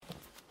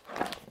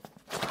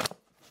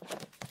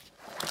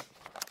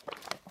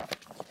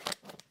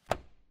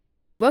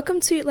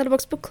Welcome to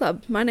Letterboxd Book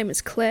Club. My name is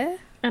Claire.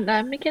 And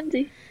I'm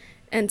Mackenzie.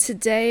 And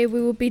today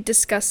we will be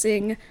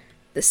discussing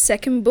the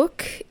second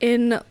book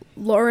in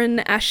Lauren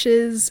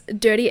Ash's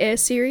Dirty Air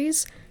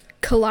series,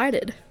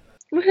 Collided.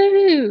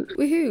 Woohoo!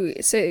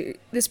 Woohoo! So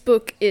this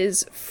book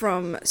is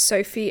from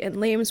Sophie and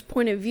Liam's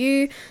point of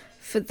view.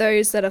 For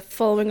those that are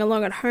following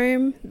along at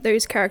home,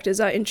 those characters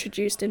are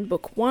introduced in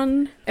book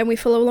 1 and we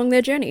follow along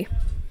their journey.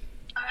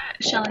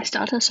 Shall I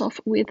start us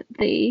off with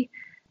the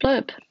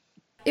blurb?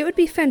 It would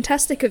be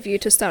fantastic of you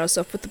to start us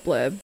off with the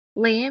blurb.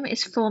 Liam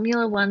is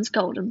Formula One's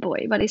golden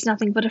boy, but he's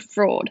nothing but a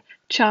fraud.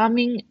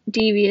 Charming,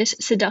 devious,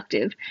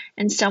 seductive,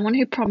 and someone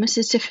who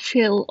promises to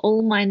fulfill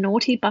all my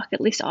naughty bucket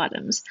list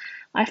items.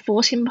 I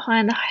force him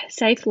behind the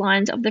safe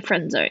lines of the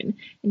friend zone.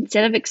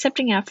 Instead of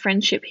accepting our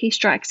friendship, he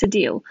strikes a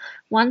deal.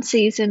 1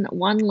 season,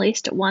 1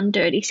 list, 1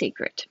 dirty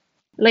secret.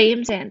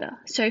 Liam Zander.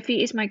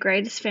 Sophie is my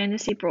greatest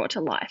fantasy brought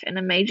to life and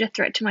a major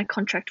threat to my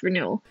contract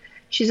renewal.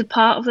 She's a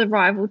part of the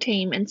rival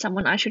team and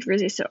someone I should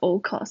resist at all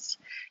costs.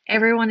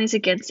 Everyone is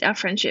against our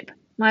friendship.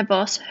 My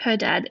boss, her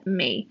dad,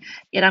 me.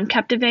 Yet I'm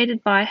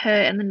captivated by her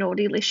and the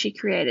naughty list she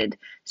created.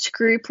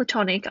 Screw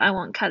platonic, I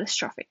want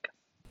catastrophic.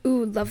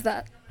 Ooh, love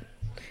that.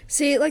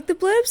 See, like, the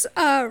blurbs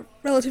are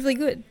relatively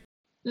good.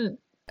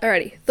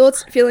 Alrighty,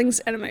 thoughts, feelings,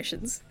 and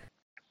emotions.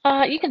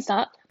 You can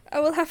start.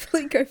 I will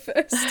happily go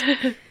first.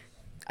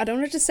 I don't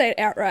want to just say it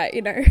outright,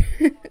 you know.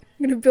 I'm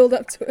going to build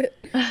up to it.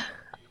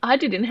 I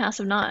did in House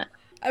of Night.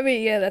 I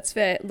mean, yeah, that's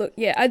fair. Look,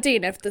 yeah, I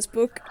DNF'd this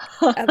book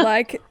at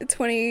like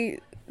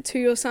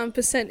 22 or some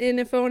percent in,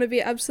 if I want to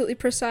be absolutely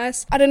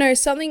precise. I don't know,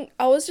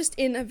 I was just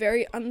in a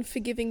very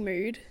unforgiving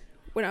mood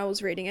when I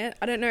was reading it.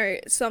 I don't know,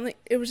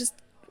 it was just,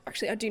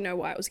 actually, I do know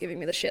why it was giving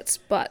me the shits,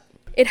 but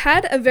it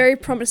had a very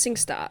promising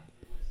start.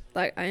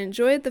 Like, I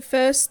enjoyed the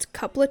first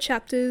couple of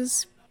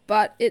chapters,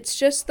 but it's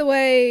just the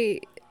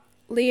way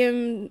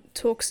Liam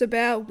talks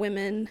about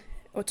women,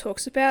 or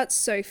talks about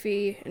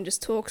Sophie, and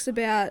just talks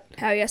about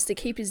how he has to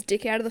keep his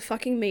dick out of the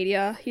fucking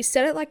media. He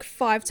said it like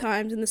 5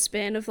 times in the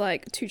span of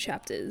like 2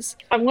 chapters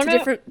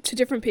to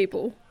different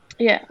people.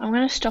 Yeah, I'm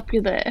gonna stop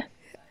you there.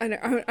 I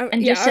know.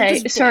 And just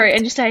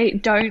say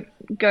don't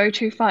go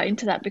too far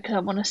into that because I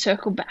want to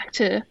circle back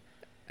to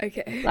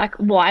like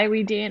why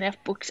we DNF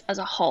books as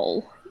a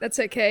whole. That's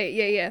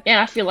okay. Yeah. And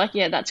I feel like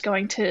that's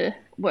going to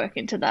work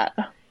into that.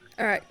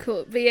 All right,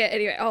 cool. But yeah,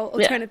 anyway, I'll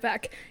turn it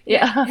back.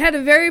 Yeah. It had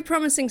a very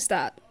promising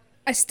start.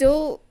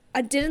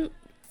 I didn't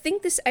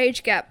think this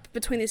age gap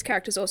between these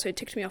characters also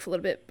ticked me off a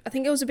little bit. I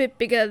think it was a bit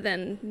bigger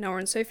than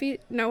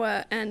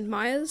Noah and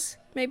Maya's,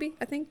 maybe,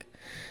 I think.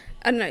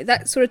 I don't know,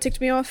 that sort of ticked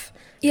me off.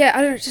 Yeah,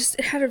 I don't know,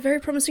 it had a very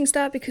promising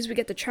start because we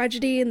get the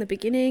tragedy in the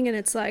beginning and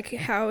it's like,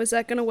 how is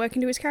that going to work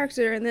into his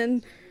character? And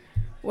then,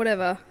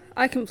 whatever.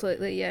 I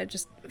completely,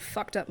 just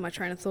fucked up my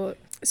train of thought.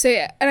 So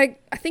yeah, and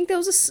I think there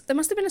must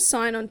have been a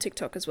sign on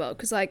TikTok as well,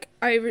 because like,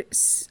 I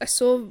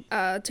saw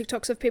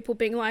TikToks of people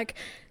being like,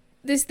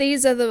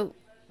 these are the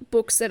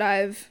books that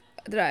I've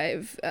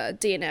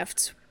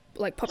DNF'd,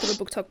 like popular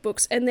book talk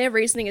books, and their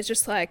reasoning is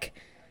just like,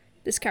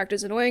 this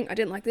character's annoying, I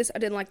didn't like this, I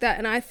didn't like that,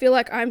 and I feel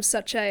like I'm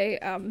such a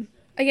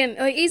again,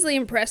 like, easily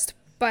impressed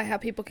by how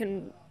people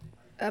can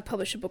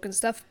publish a book and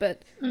stuff,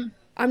 but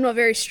I'm not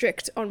very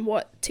strict on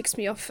what ticks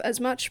me off as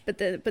much, but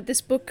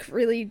this book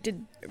really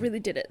did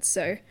it.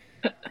 So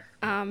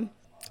I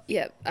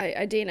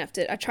DNF'd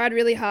it. I tried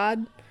really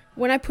hard.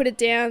 When I put it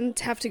down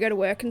to have to go to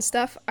work and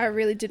stuff, I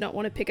really did not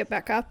want to pick it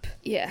back up.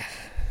 Yeah,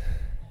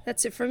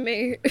 that's it from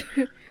me.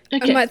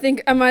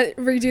 Okay. I might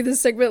redo this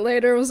segment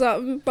later or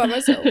something by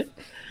myself. Okay.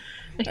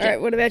 All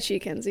right, what about you,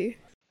 Kenzie?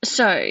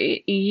 So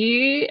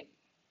I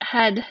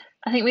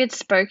think we had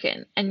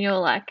spoken and you're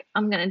like,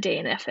 I'm going to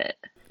DNF it.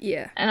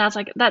 Yeah. And I was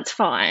like, that's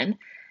fine.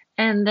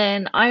 And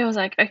then I was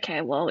like,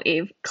 okay, well,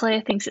 if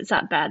Claire thinks it's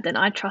that bad, then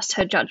I trust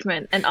her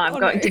judgment and I'm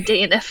going to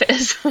DNF it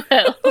as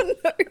well. Oh,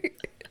 no.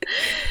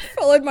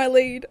 Followed my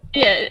lead.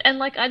 Yeah, and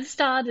like I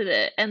started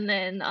it and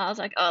then I was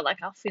like, oh, like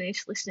I'll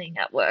finish listening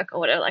at work or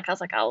whatever. Like I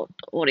was like, I'll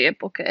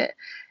audiobook it.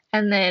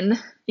 And then,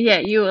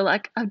 you were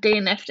like, I've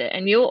DNF'd it.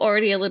 And you were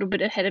already a little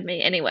bit ahead of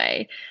me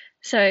anyway.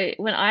 So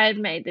when I had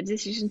made the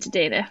decision to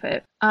DNF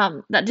it,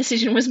 that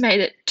decision was made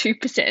at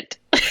 2%.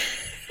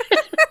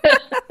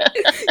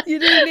 You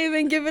didn't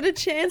even give it a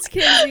chance,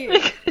 Kenzie.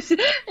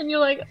 And you're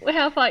like, well,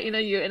 how far in are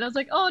you? And I was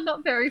like, oh,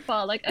 not very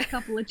far, like a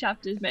couple of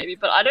chapters maybe.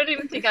 But I don't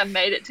even think I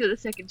made it to the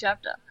 2nd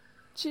chapter.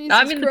 Jesus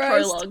I'm in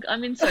Christ. the prologue.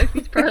 I'm in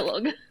Sophie's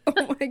prologue.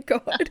 Oh my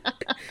god.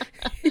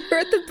 You're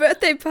at the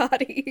birthday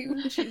party.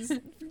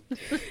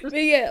 But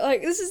yeah,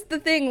 like, this is the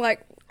thing,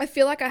 like, I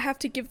feel like I have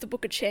to give the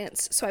book a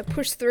chance. So I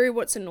push through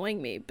what's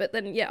annoying me. But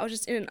then, I was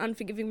just in an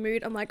unforgiving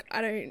mood. I'm like,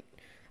 I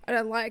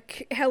don't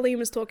like how Liam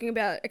was talking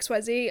about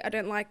XYZ. I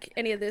don't like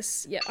any of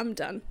this. Yeah, I'm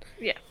done.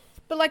 Yeah.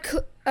 But like,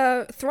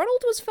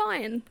 Throttled was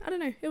fine. I don't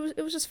know.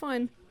 It was just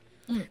fine.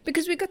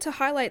 Because we got to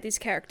highlight these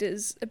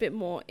characters a bit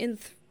more in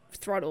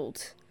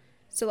Throttled.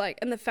 So like,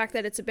 and the fact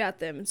that it's about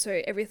them.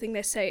 So everything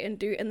they say and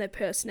do and their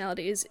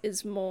personality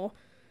is more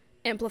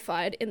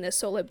amplified in their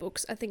solo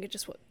books. I think it's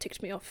just what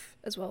ticked me off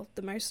as well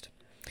the most.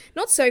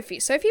 Not Sophie.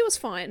 Sophie was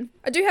fine.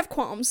 I do have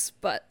qualms,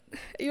 but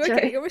are you okay?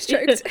 Sorry. You almost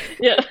choked.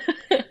 Yeah.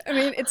 I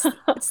mean, it's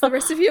the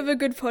recipe of a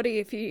good potty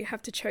if you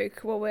have to choke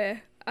while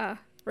we're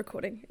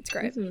recording. It's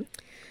great. Mm-hmm.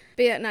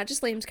 But yeah,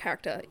 just Liam's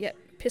character. Yeah,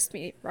 pissed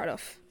me right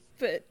off.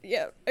 But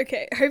yeah,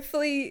 okay.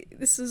 Hopefully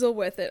this is all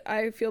worth it.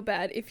 I feel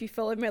bad if you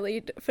followed my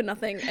lead for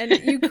nothing and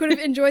you could have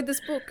enjoyed this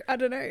book. I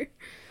don't know.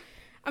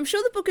 I'm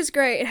sure the book is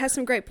great. It has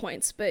some great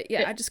points, but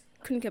yeah. I just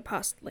couldn't get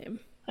past Liam.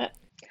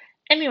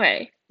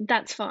 Anyway,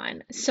 that's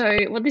fine. So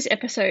what this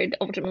episode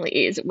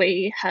ultimately is,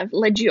 we have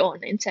led you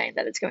on in saying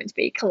that it's going to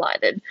be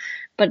collided,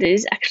 but it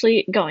is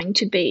actually going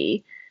to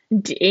be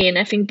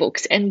DNFing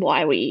books and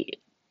why we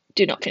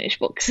do not finish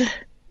books.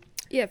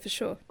 Yeah, for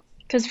sure.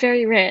 Because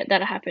very rare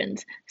that it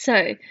happens.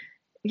 So,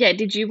 yeah,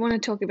 did you want to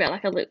talk about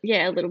like a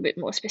little bit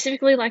more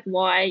specifically, like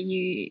why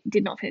you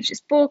did not finish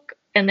this book,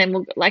 and then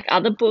we'll like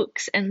other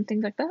books and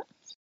things like that?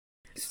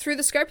 Through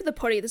the scope of the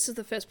potty, this is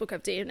the first book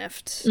I've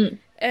DNF'd.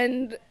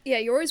 And yeah,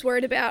 you're always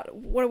worried about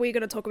what are we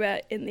going to talk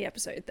about in the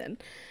episode then.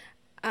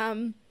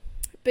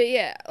 But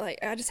yeah, like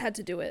I just had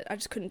to do it. I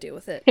just couldn't deal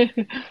with it.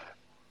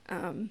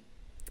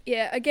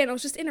 Yeah, again, I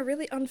was just in a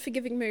really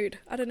unforgiving mood.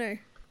 I don't know.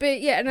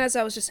 But yeah, and as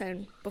I was just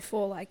saying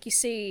before, like you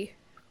see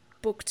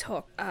book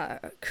talk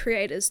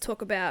creators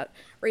talk about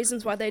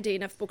reasons why they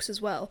DNF books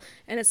as well,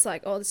 and it's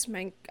like, oh,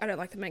 I don't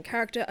like the main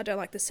character, I don't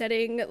like the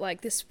setting,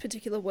 like this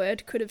particular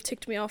word could have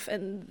ticked me off,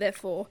 and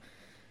therefore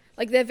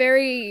like they're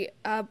very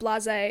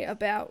blasé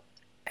about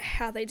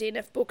how they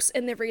DNF books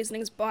and their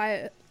reasonings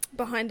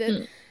behind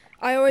it.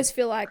 I always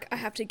feel like I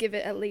have to give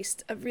it at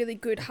least a really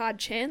good hard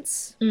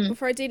chance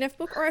before I DNF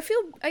book, or I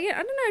don't know,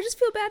 I just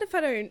feel bad if I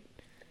don't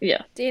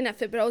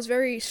DNF it. But I was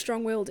very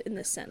strong-willed in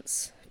this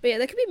sense. But yeah,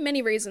 there could be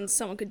many reasons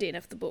someone could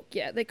DNF the book.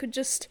 Yeah, it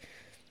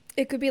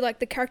could be like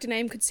the character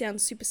name could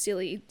sound super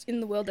silly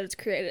in the world that it's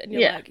created. And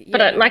you're like,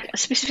 but like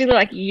specifically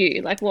like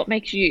you, like what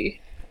makes you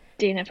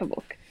DNF a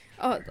book?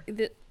 Oh,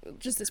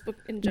 just this book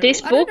in general.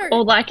 This book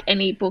or like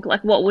any book,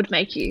 like what would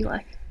make you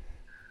like?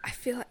 I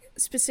feel like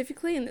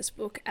specifically in this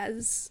book,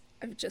 as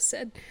I've just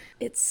said,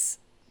 it's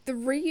the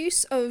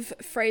reuse of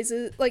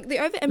phrases, like the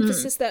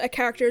overemphasis that a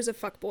character is a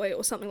fuckboy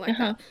or something like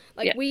that.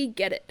 Like we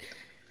get it.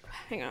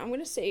 Hang on, I'm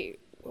going to see.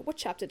 What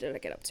chapter did I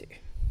get up to?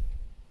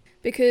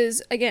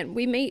 Because again,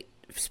 we meet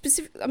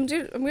I'm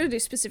going to do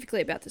specifically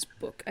about this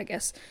book, I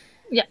guess.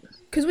 Yeah.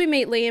 Because we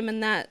meet Liam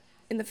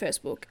in the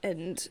first book,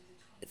 and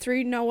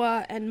through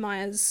Noah and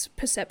Maya's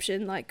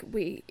perception, like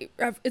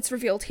it's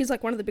revealed he's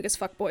like one of the biggest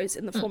fuckboys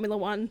in the Formula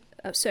One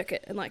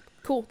circuit, and like,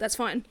 cool, that's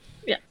fine.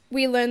 Yeah.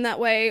 We learn that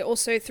way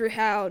also through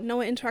how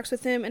Noah interacts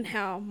with him and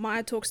how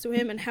Maya talks to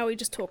him and how he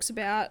just talks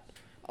about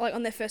like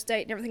on their first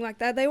date and everything like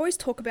that. They always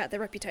talk about their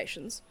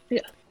reputations.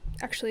 Yeah.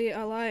 Actually,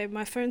 I lie.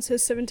 My phone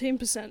says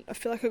 17%. I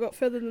feel like I got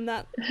further than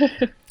that.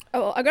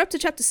 Oh, well, I got up to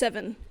chapter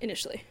 7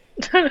 initially.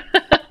 But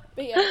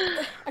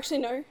yeah, actually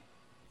no.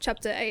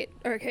 Chapter 8.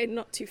 Okay,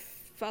 not too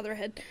farther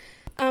ahead.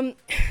 Yeah,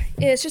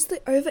 it's just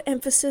the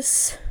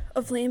overemphasis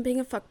of Liam being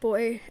a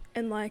fuckboy,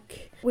 and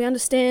like we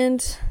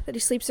understand that he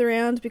sleeps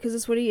around because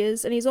that's what he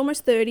is, and he's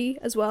almost 30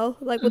 as well.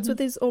 Like, what's with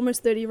these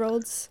almost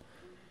 30-year-olds?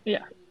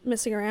 Yeah.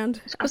 Messing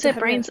around because their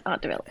brains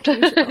aren't developed.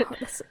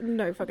 That's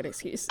no fucking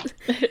excuse.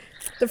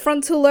 The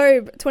frontal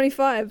lobe,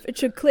 25. It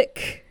should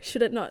click,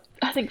 should it not?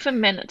 I think for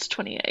men it's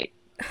 28.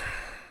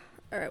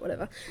 Alright,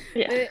 whatever.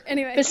 Yeah.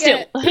 Anyway, but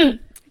still.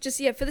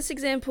 For this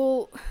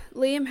example,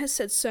 Liam has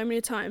said so many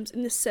times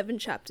in the 7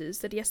 chapters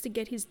that he has to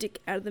get his dick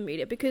out of the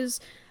media, because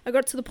I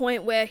got to the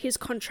point where his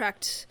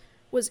contract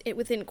was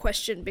within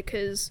question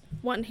because,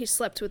 one, he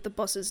slept with the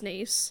boss's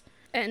niece,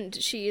 and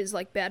she is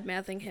like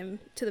bad-mouthing him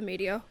to the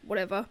media,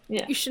 whatever.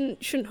 Yeah. You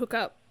shouldn't hook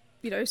up,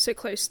 so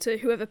close to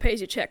whoever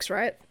pays your checks,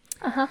 right?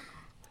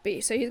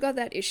 But so he's got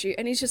that issue,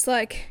 and he's just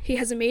like, he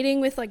has a meeting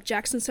with like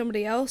Jackson,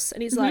 somebody else,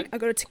 and he's like, I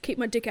got to keep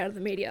my dick out of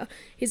the media.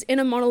 His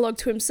inner monologue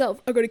to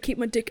himself, I got to keep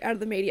my dick out of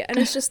the media, and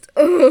it's just,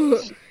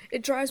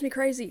 it drives me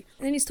crazy.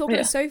 And then he's talking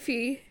to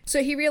Sophie,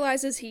 so he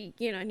realizes he,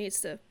 needs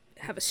to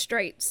have a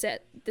straight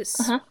set this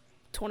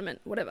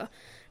tournament, whatever.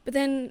 But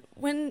then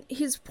when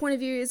his point of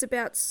view is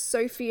about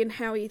Sophie and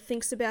how he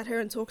thinks about her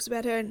and talks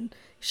about her, and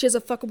she has a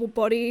fuckable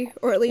body,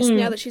 or at least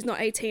now that she's not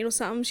 18 or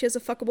something, she has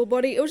a fuckable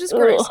body. It was just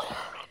gross.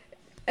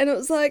 And it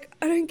was like,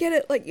 I don't get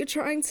it. Like,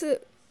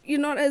 you're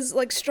not as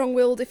like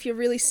strong-willed if you're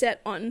really set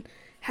on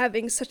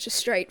having such a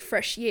straight,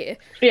 fresh year.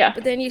 Yeah.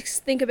 But then you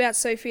think about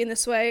Sophie in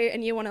this way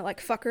and you want to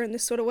like fuck her in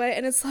this sort of way.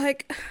 And it's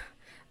like,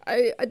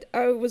 I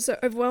was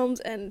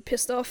overwhelmed and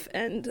pissed off,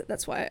 and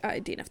that's why I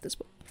DNF'd this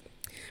book.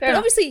 But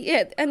obviously,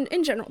 yeah, and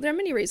in general, there are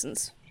many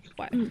reasons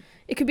why.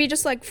 It could be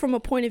just like from a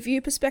point of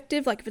view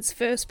perspective, like if it's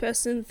first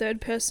person,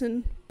 third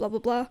person, blah, blah,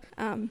 blah,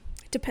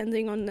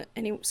 depending on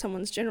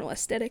someone's general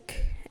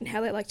aesthetic and how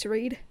they like to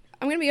read.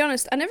 I'm going to be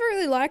honest, I never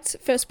really liked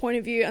first point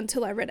of view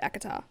until I read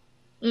Akatar.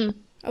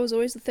 I was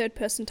always the third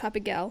person type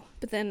of gal,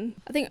 but then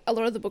I think a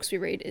lot of the books we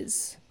read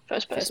is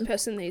first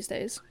person these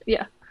days.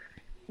 Yeah.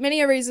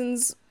 Many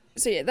reasons.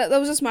 So yeah, that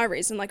was just my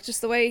reason, like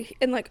just the way,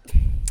 and like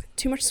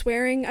too much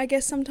swearing, I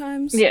guess,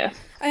 sometimes. Yeah.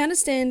 I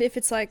understand if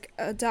it's like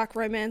a dark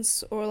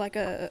romance or like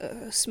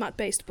a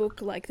smut-based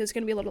book, like there's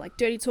going to be a lot of like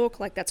dirty talk,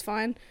 like that's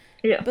fine.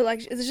 Yeah. But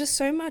like there's just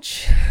so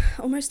much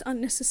almost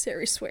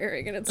unnecessary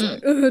swearing, and it's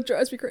like, ugh, it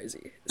drives me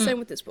crazy. Same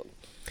with this book.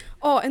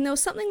 Oh, and there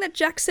was something that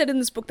Jack said in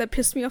this book that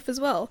pissed me off as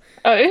well.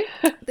 Oh.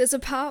 There's a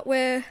part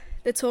where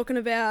they're talking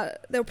about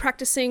they were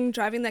practicing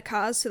driving their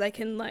cars so they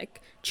can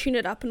like tune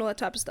it up and all that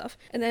type of stuff.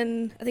 And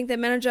then I think their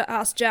manager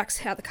asked Jax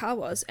how the car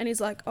was, and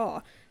he's like,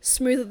 "Oh,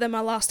 smoother than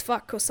my last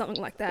fuck," or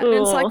something like that. And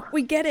it's like,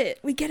 we get it,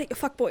 you're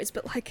fuck boys,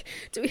 but like,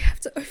 do we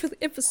have to overly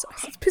emphasize?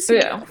 It's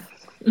pissing me off.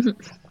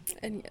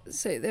 And yeah,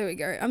 so there we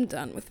go. I'm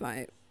done with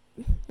my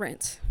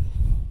rant.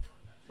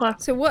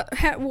 So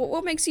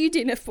what makes you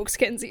DNF books,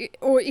 Kenzie?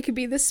 Or it could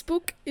be this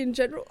book in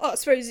general. Oh, I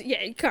suppose,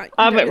 yeah, you can't.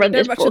 I haven't read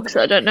this book,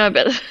 so I don't know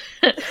about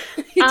it.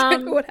 You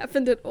don't know what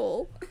happened at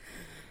all.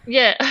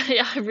 Yeah,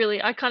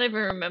 I can't even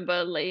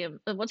remember Liam.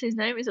 What's his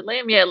name? Is it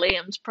Liam? Yeah,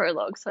 Liam's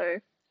prologue, so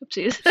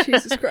oopsies.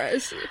 Jesus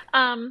Christ.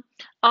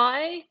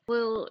 I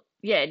will,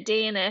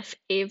 DNF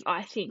if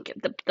I think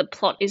the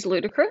plot is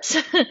ludicrous,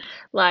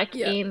 like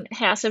in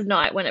House of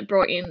Night when it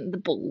brought in the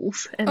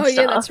bulls and stuff.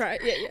 Oh, yeah, that's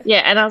right. Yeah.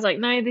 Yeah, and I was like,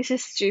 no, this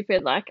is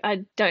stupid. Like,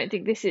 I don't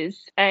think this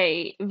is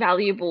a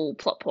valuable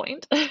plot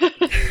point.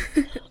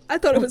 I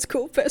thought it was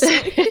cool,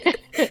 personally.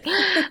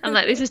 I'm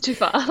like, this is too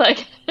far.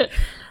 Like,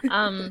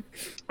 and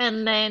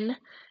then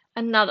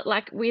another,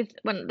 like,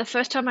 when the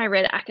first time I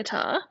read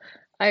ACOTAR,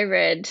 I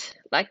read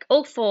like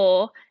all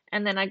 4,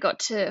 and then I got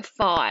to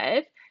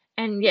 5.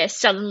 And yes,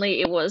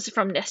 suddenly it was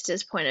from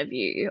Nesta's point of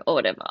view or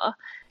whatever.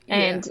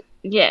 And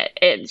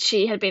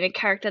she had been a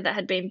character that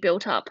had been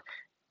built up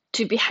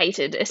to be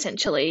hated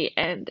essentially,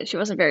 and she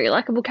wasn't a very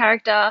likable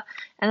character.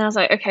 And I was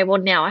like, okay, well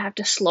now I have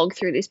to slog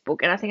through this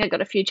book. And I think I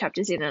got a few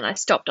chapters in and I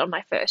stopped on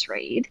my first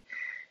read.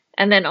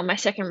 And then on my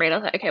second read, I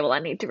was like, okay, well I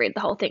need to read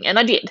the whole thing. And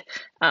I did.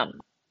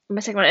 My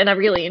second one, and I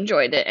really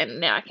enjoyed it, and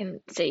now I can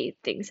see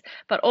things.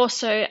 But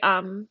also,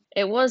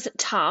 it was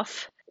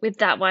tough with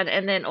that one,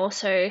 and then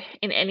also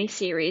in any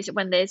series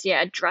when there's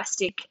a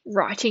drastic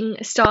writing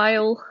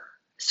style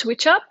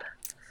switch up.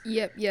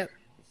 Yep.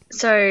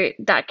 So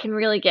that can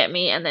really get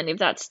me, and then if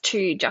that's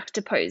too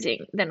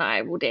juxtaposing, then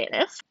I will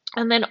DNF.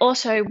 And then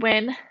also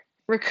when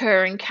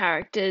recurring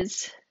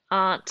characters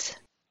aren't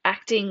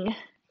acting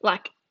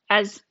like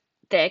as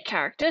their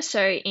character,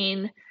 so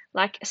in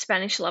like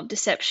Spanish Love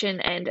Deception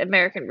and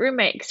American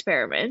Roommate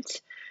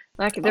Experiment,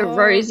 like the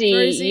Rosie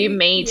you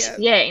meet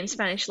in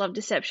Spanish Love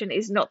Deception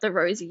is not the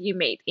Rosie you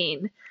meet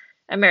in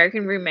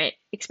American Roommate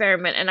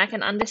Experiment. And I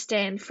can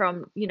understand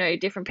from,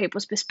 different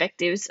people's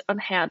perspectives on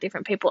how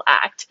different people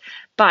act,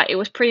 but it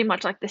was pretty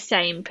much like the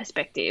same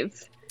perspective.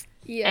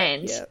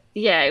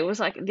 It was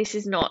like, this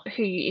is not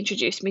who you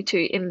introduced me to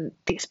in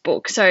this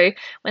book. So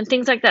when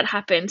things like that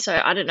happen, so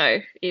I don't know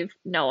if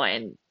Noah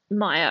and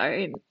Maya are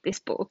in this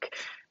book,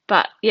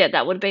 but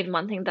that would have been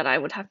one thing that I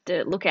would have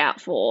to look out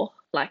for,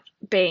 like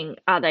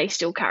are they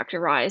still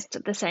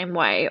characterized the same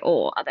way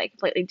or are they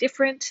completely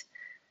different?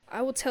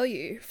 I will tell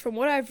you, from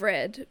what I've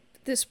read,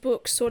 this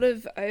book sort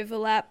of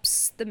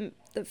overlaps the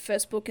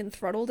first book in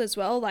Throttled as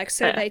well. Like,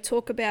 so they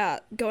talk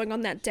about going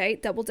on that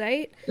double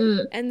date,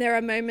 and there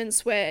are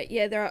moments where,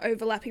 there are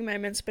overlapping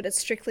moments, but it's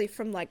strictly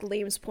from like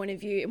Liam's point of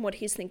view and what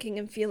he's thinking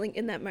and feeling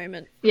in that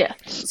moment. Yeah.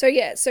 So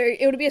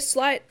it would be a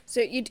slight.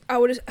 So I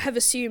would have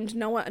assumed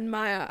Noah and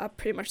Maya are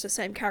pretty much the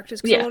same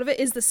characters, because a lot of it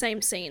is the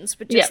same scenes,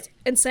 but just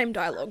and same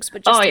dialogues,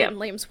 but just in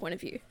Liam's point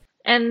of view.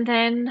 And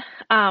then,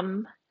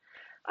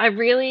 I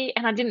really,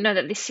 and I didn't know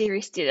that this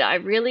series did it, I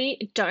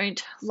really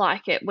don't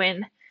like it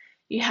when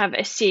you have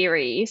a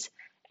series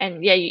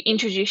and you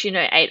introduce,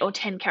 8 or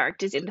 10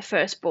 characters in the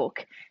first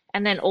book,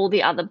 and then all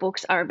the other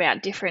books are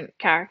about different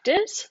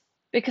characters.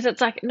 Because it's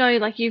like, no,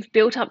 like you've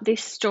built up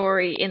this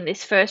story in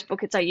this first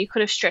book. It's like you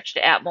could have stretched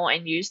it out more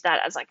and used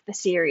that as like the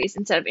series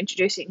instead of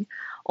introducing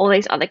all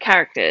these other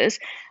characters.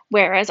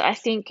 Whereas I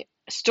think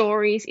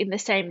stories in the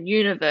same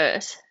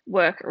universe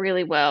work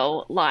really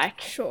well,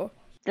 like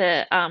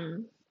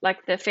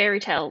the fairy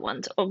tale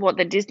ones, or what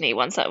the Disney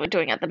ones that we're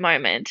doing at the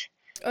moment.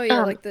 Oh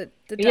yeah, like the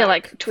dark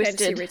like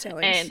Twisted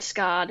retellings. And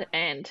Scarred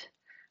and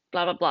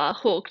blah blah blah,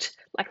 Hooked,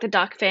 like the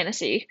dark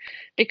fantasy,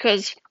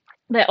 because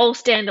they're all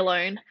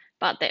standalone,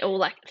 but they're all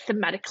like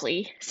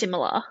thematically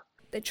similar.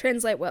 They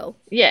translate well.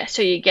 Yeah,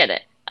 so you get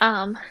it.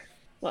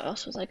 What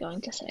else was I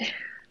going to say?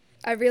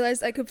 I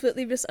realized I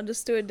completely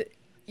misunderstood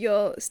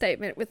your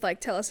statement with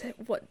like, tell us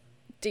what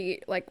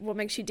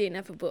makes you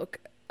DNF a book.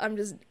 I'm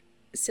just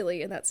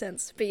silly in that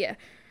sense, but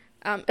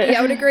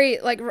I would agree,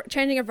 like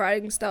changing of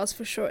writing styles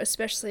for sure,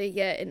 especially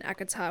in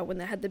ACOTAR when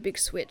they had the big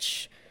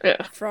switch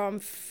from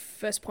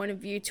first point of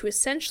view to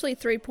essentially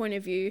third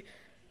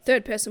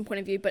person point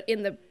of view, but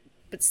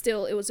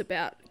still it was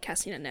about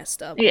Cassian and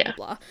Nesta, blah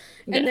blah.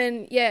 And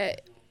then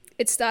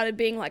it started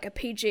being like a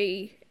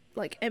PG,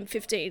 like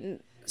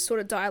M15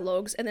 sort of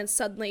dialogues, and then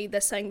suddenly they're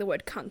saying the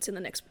word cunt in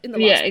the last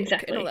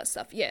book and all that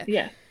stuff.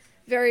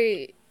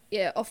 Very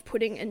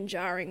off-putting and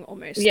jarring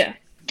almost.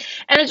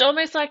 And it's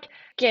almost like,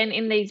 again,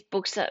 in these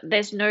books that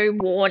there's no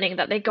warning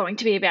that they're going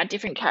to be about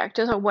different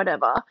characters or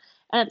whatever.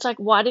 And it's like,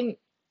 why didn't,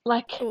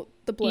 like, Oh,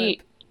 the you,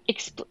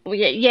 blurb. well,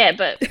 yeah,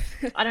 but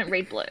I don't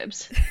read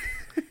blurbs.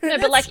 No,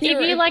 but like, if you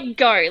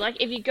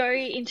if you go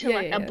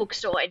into a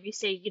bookstore and you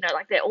see,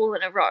 like they're all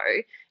in a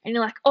row and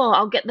you're like, oh,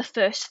 I'll get the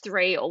first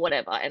three or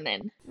whatever. And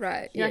then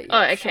you're like,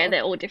 oh, okay, sure.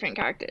 they're all different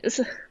characters.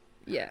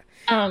 Yeah.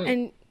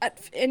 And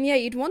yeah,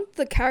 you'd want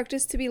the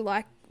characters to be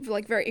like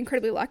very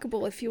incredibly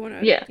likable if you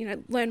want to,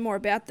 learn more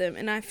about them.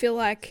 And I feel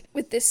like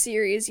with this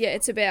series,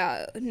 it's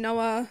about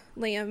Noah,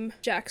 Liam,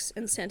 Jax,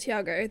 and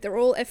Santiago. They're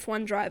all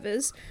F1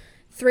 drivers.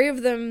 Three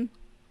of them,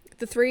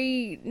 the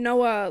three,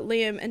 Noah,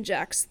 Liam, and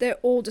Jax, they're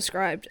all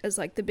described as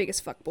like the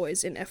biggest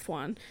fuckboys in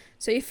F1.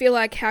 So you feel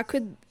like, how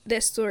could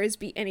their stories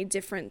be any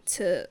different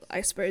to,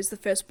 I suppose, the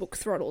first book,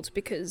 Throttled?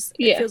 Because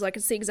it feels like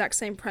it's the exact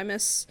same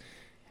premise.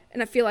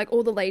 And I feel like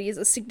all the ladies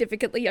are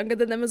significantly younger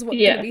than them as well.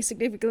 Going to be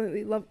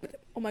significantly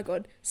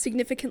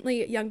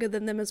younger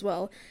than them as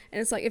well.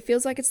 And it's like, it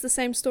feels like it's the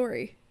same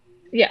story.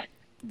 Yeah.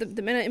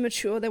 The men are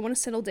immature. They want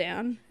to settle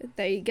down.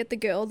 They get the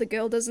girl. The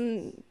girl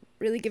doesn't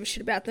really give a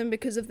shit about them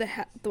because of the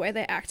way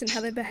they act and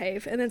how they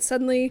behave. And then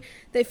suddenly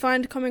they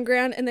find common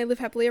ground and they live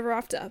happily ever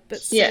after.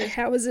 But so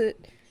how is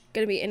it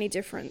going to be any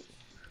different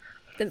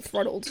than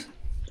Throttled?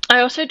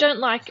 I also don't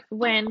like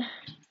when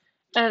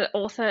an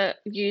author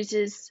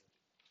uses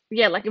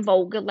like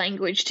vulgar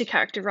language to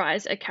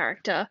characterize a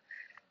character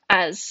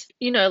as,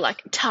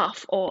 like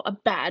tough or a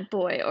bad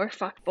boy or a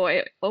fuck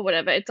boy or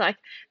whatever. It's like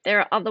there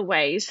are other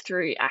ways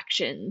through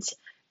actions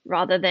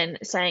rather than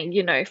saying,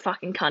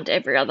 fucking cunt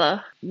every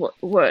other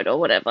word or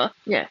whatever.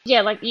 Yeah.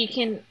 Yeah, like you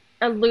can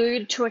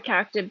allude to a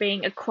character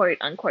being a quote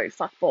unquote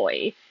fuck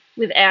boy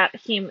without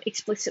him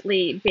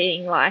explicitly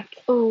being like,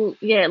 oh,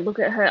 yeah, look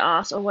at her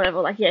ass or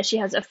whatever. Like, yeah, she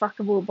has a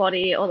fuckable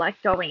body or like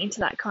going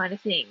into that kind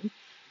of thing.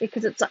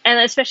 Because it's, and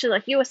especially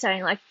like you were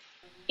saying, like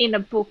in a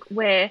book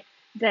where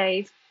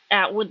they've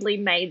outwardly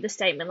made the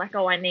statement like,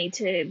 oh, I need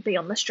to be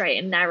on the straight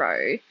and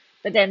narrow,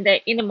 but then they're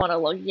in a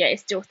monologue,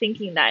 still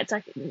thinking that. It's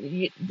like,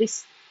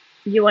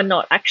 you are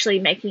not actually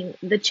making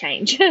the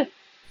change. Exactly.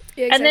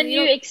 And then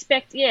you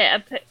expect,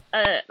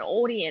 an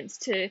audience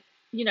to,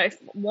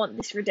 want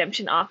this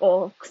redemption arc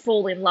or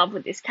fall in love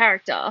with this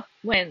character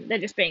when they're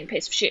just being a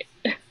piece of shit.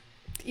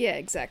 Yeah,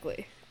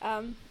 exactly.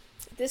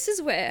 This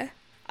is where,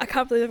 I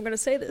can't believe I'm going to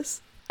say this,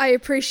 I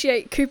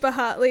appreciate Cooper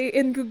Hartley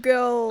in Good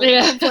Girl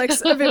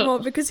Complex a bit more,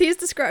 because he's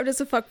described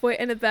as a fuckboy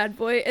and a bad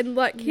boy, and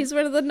like he's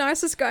one of the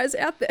nicest guys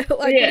out there. Like,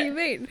 what do you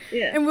mean?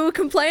 Yeah. And we were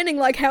complaining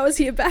like, how is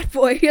he a bad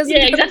boy? He hasn't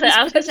exactly.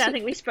 I was going to say, I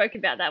think we spoke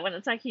about that when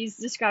it's like he's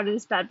described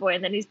as bad boy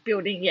and then he's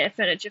building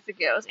furniture for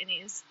girls in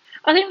his.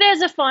 I think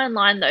there's a fine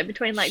line though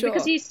between like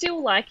because he's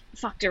still like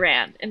fucked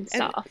around and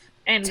stuff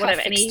and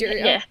whatever,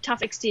 and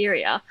tough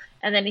exterior,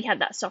 and then he had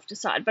that softer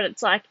side, but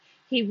it's like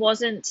he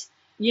wasn't.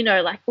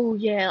 Like, oh,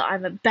 yeah,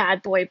 I'm a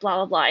bad boy, blah,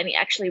 blah, blah, and he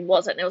actually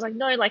wasn't. And it was like,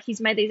 no, like,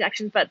 he's made these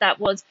actions, but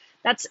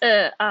that's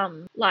a,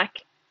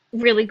 like,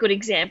 really good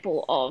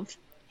example of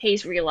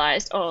he's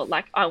realised, oh,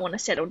 like, I want to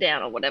settle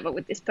down or whatever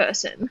with this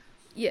person.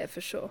 Yeah, for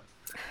sure.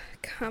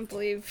 Can't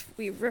believe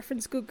we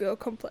referenced Good Girl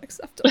Complex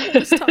after all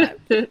this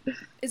time.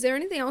 Is there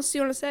anything else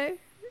you want to say?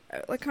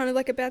 Like, kind of,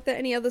 like, about that?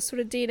 Any other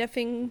sort of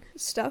DNFing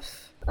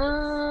stuff?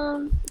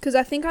 Because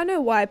I think I know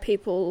why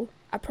people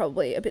are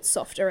probably a bit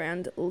soft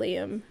around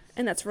Liam,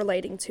 and that's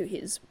relating to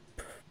his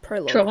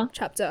prologue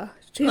chapter.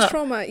 To his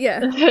trauma,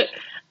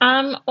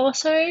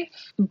 Also,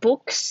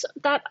 books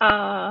that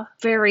are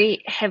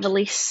very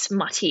heavily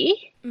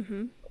smutty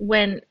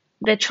when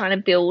they're trying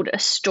to build a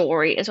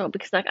story as well,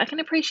 because like I can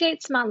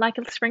appreciate smut, like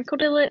sprinkle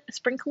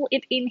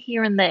it in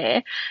here and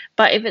there,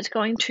 but if it's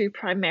going to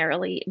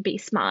primarily be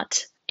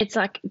smut, it's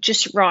like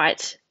just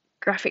write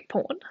graphic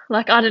porn.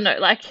 Like, I don't know,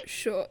 like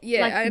sure,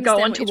 yeah, like I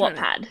go on to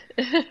Wattpad.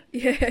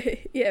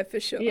 yeah, for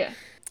sure. Yeah.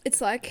 It's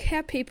like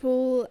how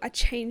people are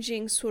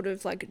changing sort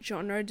of like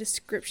genre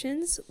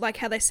descriptions, like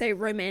how they say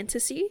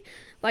romantasy.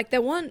 Like they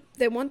want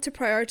to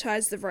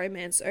prioritize the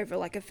romance over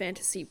like a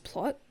fantasy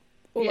plot,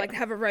 or like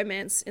have a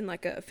romance in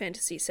like a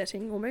fantasy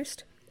setting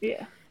almost.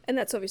 Yeah. And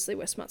that's obviously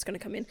where smut's going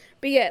to come in.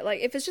 But yeah,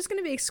 like if it's just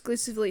going to be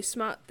exclusively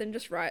smut, then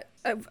just write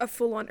a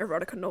full-on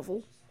erotica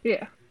novel.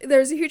 Yeah.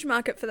 There's a huge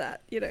market for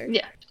that,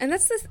 Yeah. And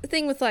that's the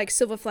thing with like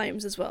Silver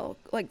Flames as well.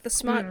 Like the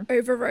smut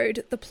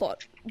overrode the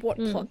plot. What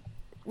plot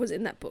was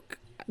in that book?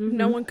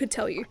 No one could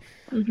tell you.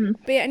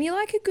 But yeah, and you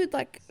like a good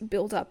like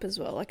build up as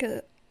well, like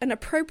an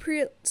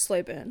appropriate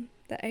slow burn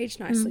that aged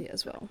nicely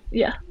as well.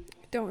 Yeah.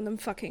 Don't want them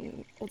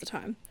fucking all the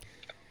time.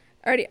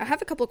 Alrighty, I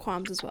have a couple of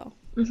qualms as well.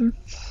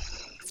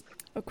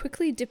 I'll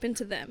quickly dip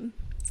into them.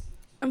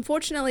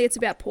 Unfortunately, it's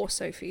about poor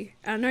Sophie.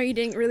 I know you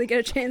didn't really get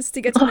a chance to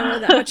get to know her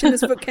that much in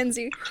this book,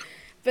 Kenzie.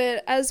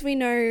 But as we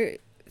know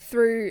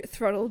through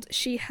Throttled,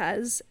 she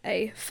has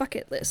a fuck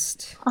it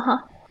list.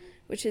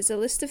 Which is a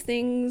list of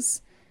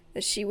things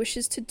that she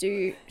wishes to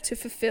do to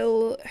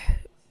fulfill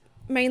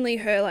mainly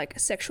her like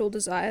sexual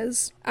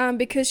desires,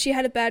 because she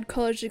had a bad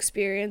college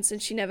experience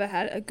and she never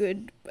had a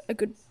good I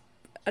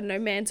don't know,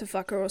 man to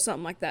fuck her or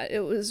something like that. It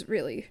was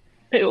really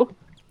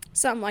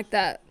something like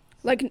that.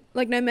 Like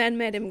no man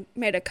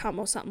made her come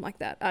or something like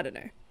that. I don't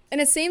know.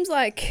 And it seems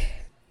like,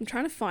 I'm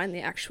trying to find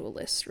the actual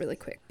list really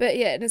quick. But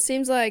yeah, and it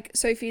seems like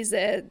Sophie's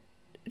there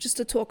just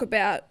to talk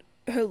about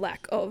her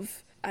lack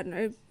of, I don't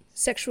know,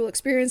 sexual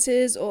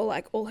experiences, or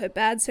like all her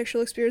bad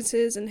sexual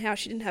experiences, and how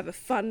she didn't have a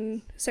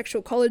fun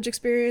sexual college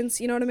experience,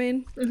 you know what I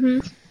mean?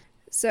 Mm-hmm.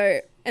 So,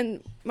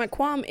 and my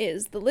qualm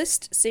is the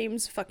list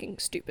seems fucking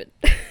stupid.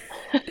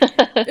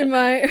 In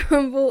my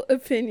humble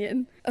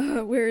opinion.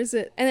 Where is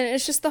it? And then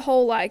it's just the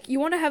whole, like, you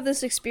want to have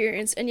this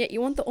experience, and yet you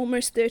want the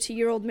almost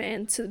 30-year-old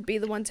man to be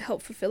the one to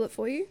help fulfill it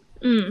for you.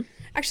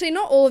 Actually,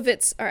 not all of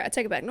it's, alright, I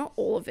take it back, not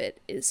all of it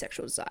is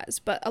sexual desires,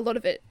 but a lot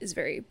of it is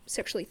very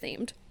sexually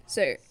themed.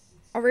 So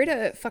I'll read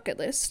a fuck it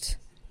list.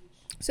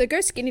 So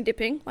go skinny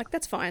dipping, like,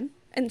 that's fine.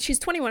 And she's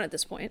 21 at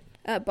this point.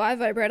 Buy a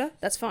vibrator,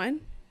 that's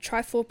fine.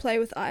 Try foreplay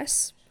with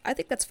ice, I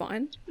think that's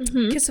fine.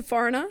 Kiss a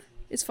foreigner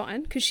is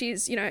fine, because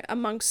she's, you know,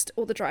 amongst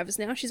all the drivers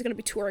now. She's going to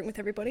be touring with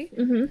everybody.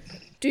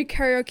 Do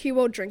karaoke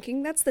while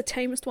drinking, that's the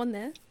tamest one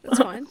there, that's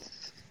fine.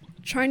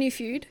 Try new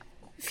food.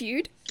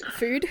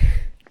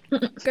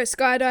 Go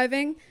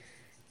skydiving.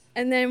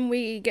 And then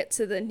we get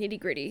to the nitty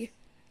gritty.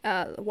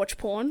 Watch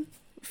porn,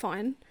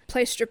 fine.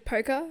 Play strip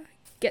poker,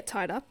 get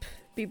tied up,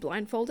 be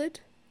blindfolded,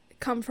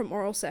 come from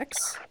oral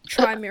sex,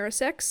 try mirror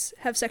sex,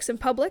 have sex in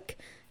public,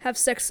 have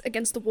sex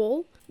against the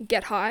wall,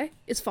 get high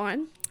is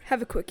fine,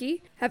 have a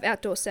quickie, have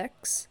outdoor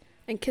sex,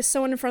 and kiss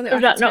someone in front of the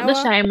Eiffel Tower. Is that not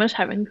the same as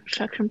having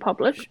sex in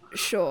public?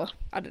 Sure,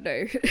 I don't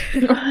know.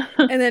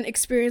 And then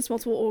experience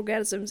multiple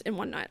orgasms in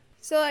one night.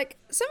 So, like,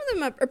 some of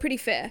them are pretty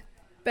fair,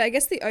 but I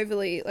guess the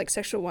overly, like,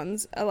 sexual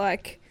ones are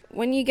like,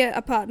 when you get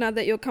a partner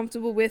that you're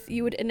comfortable with,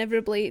 you would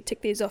inevitably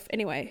tick these off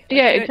anyway. Like,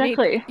 yeah,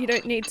 exactly. You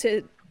don't need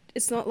to.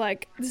 It's not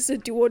like this is a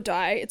do or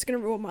die. It's going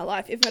to ruin my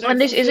life if I don't.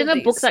 And this isn't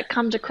a book that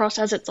comes across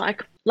as it's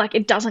like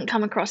it doesn't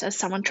come across as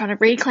someone trying to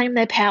reclaim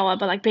their power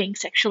by like being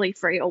sexually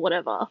free or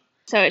whatever.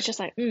 So it's just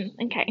like,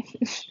 okay.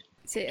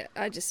 So yeah,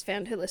 I just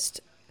found her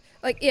list.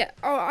 Like, yeah.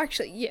 Oh,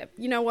 actually, yeah.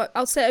 You know what?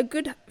 I'll say a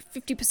good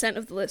 50%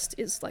 of the list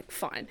is like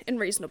fine and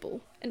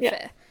reasonable and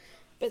fair.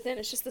 But then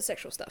it's just the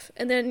sexual stuff.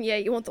 And then, yeah,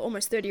 you want the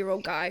almost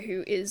 30-year-old guy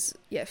who is,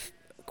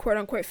 quote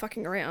unquote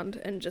fucking around,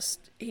 and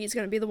just he's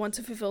going to be the one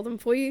to fulfill them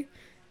for you.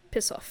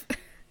 Piss off,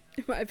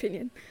 in my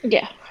opinion.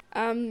 Yeah.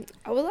 I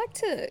would like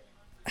to.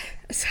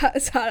 It's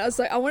hard. I was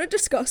like, I want to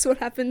discuss what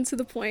happened to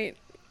the point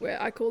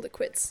where I called it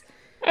quits.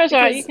 Oh,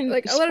 sorry, you can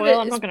like spoil.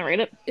 I'm not going to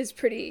read it. It's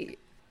pretty.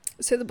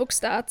 So the book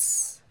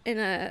starts in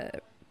a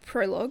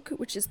prologue,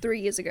 which is 3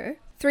 years ago.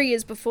 3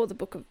 years before the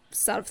book of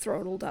start of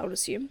Throttled, I would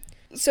assume.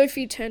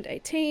 Sophie turned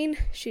 18.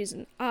 She's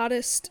an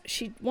artist.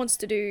 She wants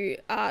to do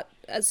art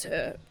as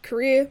her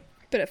career,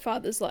 but her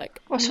father's like,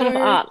 what sort of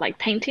art? Like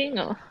painting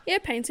or? Yeah,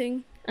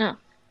 painting. Oh.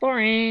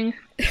 Boring.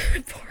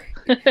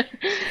 Boring. Get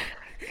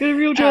a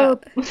real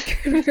job.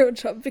 Get a real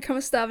job. Become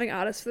a starving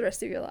artist for the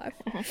rest of your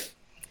life.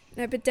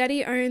 No, but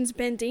Daddy owns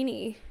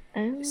Bandini,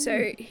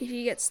 so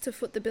he gets to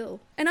foot the bill.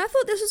 And I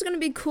thought this was going to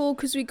be cool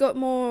because we got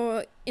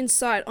more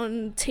insight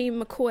on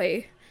Team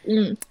McCoy.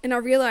 And I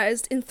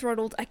realised in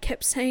Throttled I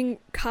kept saying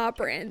car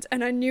brand,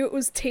 and I knew it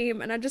was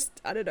Team, and I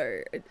don't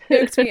know, it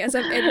irked me as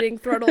I'm editing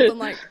Throttled. I'm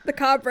like, the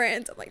car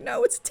brand. I'm like,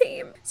 no, it's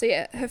Team. So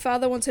yeah, her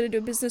father wants her to do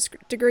a business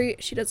degree.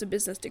 She does a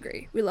business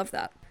degree. We love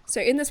that. So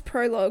in this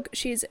prologue,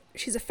 she's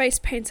a face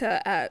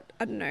painter at,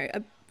 I don't know,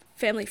 a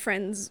family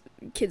friend's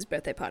kid's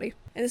birthday party.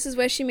 And this is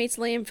where she meets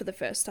Liam for the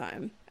first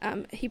time.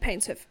 She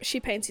paints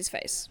his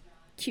face.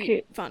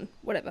 Cute, fun,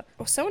 whatever.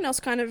 Or someone else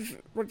kind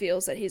of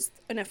reveals that he's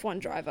an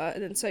F1 driver,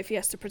 and then Sophie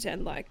has to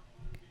pretend like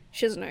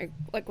she doesn't know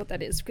like what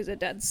that is because her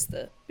dad's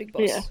the big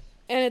boss. Yeah.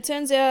 And it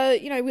turns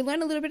out, you know, we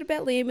learn a little bit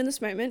about Liam in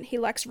this moment. He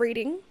likes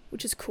reading,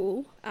 which is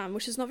cool,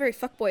 which is not very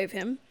fuckboy of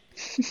him.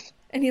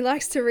 And he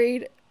likes to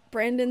read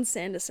Brandon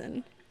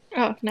Sanderson.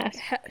 Oh, nice.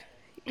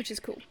 Which is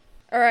cool.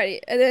 Alrighty,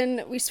 and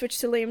then we switch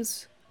to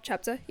Liam's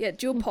chapter. Yeah,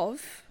 Dual Pov.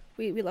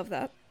 We love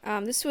that.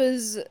 This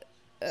was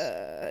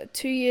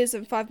 2 years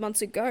and 5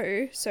 months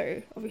ago,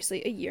 so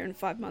obviously a year and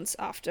 5 months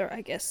after,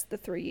 I guess, the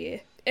 3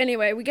 year.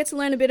 Anyway, we get to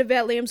learn a bit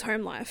about Liam's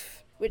home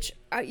life, which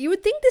you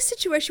would think this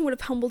situation would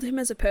have humbled him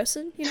as a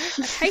person, you know?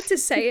 I hate to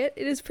say it,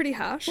 it is pretty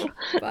harsh,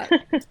 but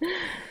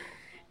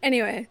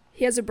anyway,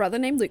 he has a brother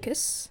named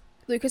Lucas.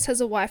 Lucas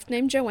has a wife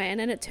named Joanne,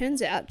 and it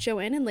turns out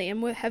Joanne and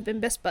Liam have been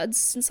best buds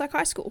since like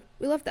high school.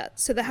 We love that.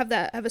 So they have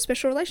a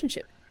special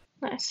relationship.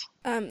 Nice.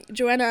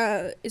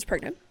 Joanna is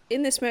pregnant.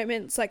 In this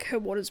moment, it's like her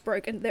water's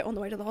broke and they're on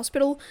the way to the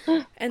hospital,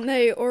 and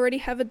they already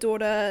have a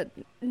daughter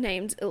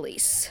named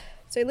Elise.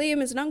 So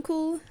Liam is an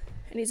uncle,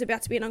 and he's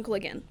about to be an uncle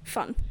again.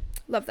 Fun.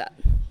 Love that.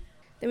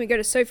 Then we go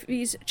to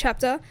Sophie's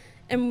chapter,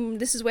 and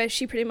this is where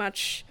she pretty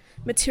much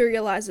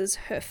materializes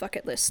her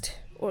bucket list,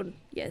 or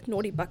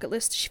naughty bucket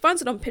list. She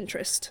finds it on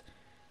Pinterest.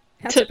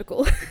 How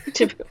typical.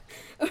 Typical.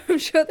 I'm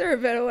sure there are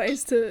better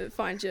ways to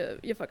find your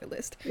bucket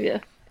list. Yeah.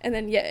 And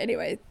then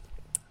anyway,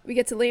 we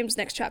get to Liam's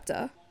next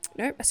chapter.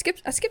 No, I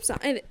skipped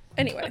something.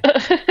 Anyway. Could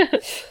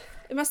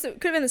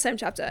have been the same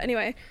chapter.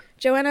 Anyway,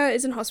 Joanna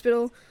is in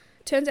hospital.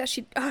 Turns out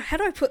I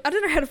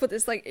don't know how to put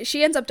this. Like,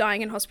 she ends up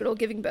dying in hospital,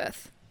 giving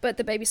birth, but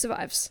the baby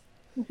survives.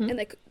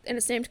 and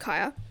it's named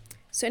Kaya.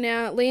 So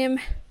now Liam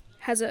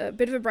has a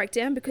bit of a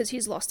breakdown because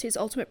he's lost his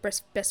ultimate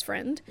best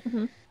friend.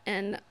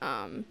 And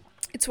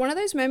it's one of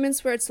those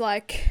moments where it's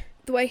like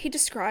the way he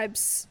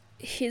describes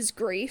his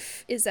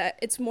grief is that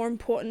it's more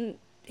important.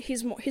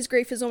 His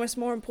grief is almost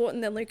more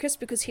important than Lucas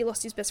because he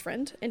lost his best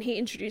friend and he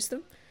introduced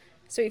them.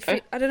 So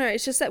I don't know,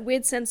 it's just that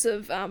weird sense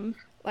of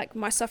like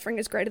my suffering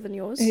is greater than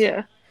yours.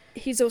 Yeah.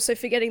 He's also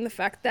forgetting the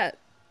fact that,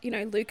 you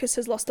know, Lucas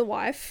has lost a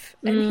wife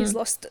and he's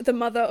lost the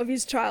mother of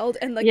his child,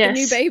 and like the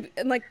new baby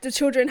and like the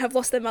children have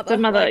lost their mother.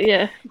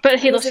 But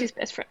he lost his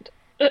best friend.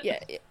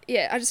 It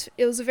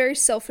was a very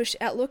selfish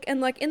outlook,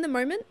 and like in the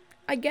moment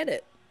I get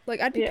it.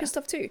 Like I'd be pissed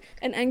off too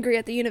and angry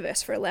at the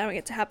universe for allowing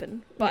it to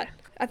happen. But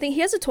I think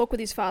he has a talk with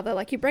his father.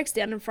 Like he breaks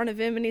down in front of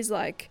him and he's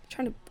like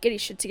trying to get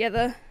his shit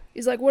together.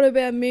 He's like, what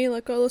about me?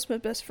 Like I lost my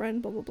best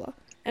friend, blah blah blah.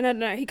 And I don't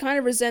know, he kind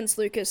of resents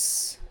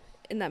Lucas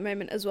in that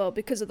moment as well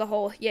because of the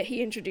whole,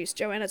 he introduced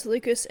Joanna to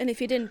Lucas, and if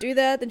he didn't do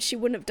that, then she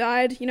wouldn't have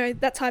died, you know,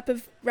 that type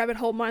of rabbit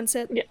hole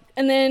mindset. Yeah.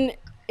 And then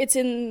it's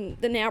in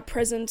the now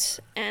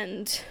present,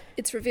 and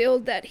it's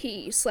revealed that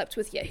he slept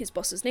with, his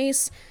boss's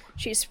niece.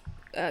 She's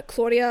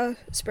Claudia,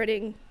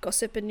 spreading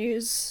gossip and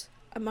news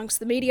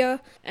amongst the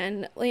media,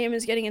 and Liam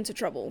is getting into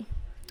trouble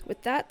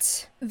with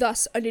that.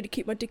 Thus, I need to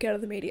keep my dick out of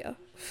the media.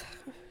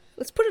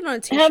 Let's put it on a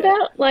t-shirt. How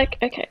about, like,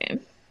 okay,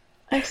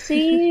 I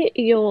see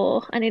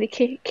I need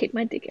to keep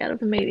my dick out of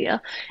the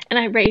media, and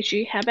I raise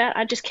you, how about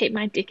I just keep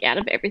my dick out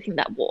of everything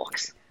that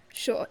walks?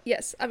 Sure,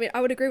 yes. I mean,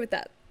 I would agree with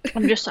that.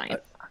 I'm just saying.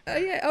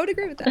 I would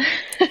agree with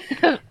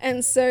that.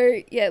 And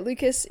so,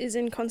 Lucas is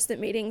in constant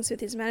meetings with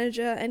his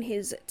manager and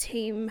his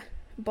team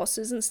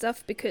bosses and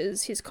stuff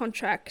because his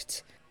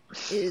contract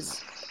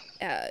is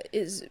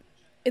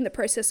in the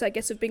process, I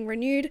guess, of being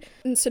renewed.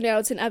 And so now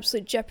it's in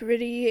absolute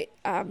jeopardy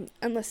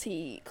unless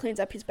he cleans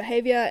up his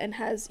behaviour and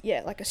has,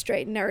 like a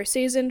straight and narrow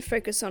season,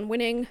 focus on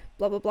winning,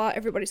 blah, blah, blah.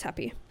 Everybody's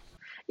happy.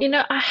 You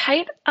know, I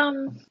hate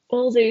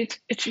all these,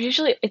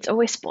 it's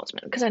always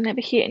sportsmen because I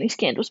never hear any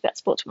scandals about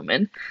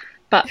sportswomen.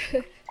 But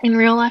in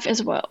real life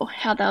as well,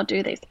 how they'll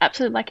do these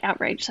absolute, like,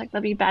 outrage. Like,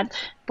 they'll be bad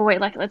boy,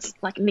 like, let's,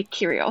 like, Nick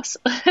Kyrgios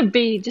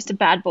be just a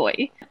bad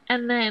boy.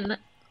 And then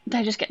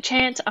they just get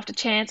chance after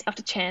chance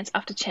after chance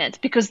after chance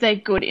because they're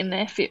good in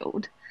their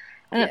field.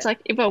 And it's like,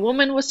 if a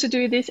woman was to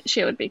do this,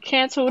 she would be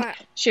cancelled.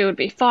 She would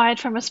be fired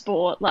from a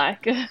sport.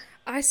 Like,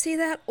 I see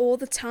that all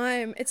the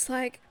time. It's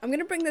like, I'm going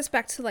to bring this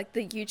back to, like,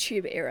 the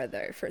YouTube era,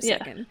 though, for a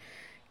second.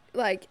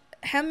 Like,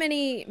 how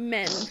many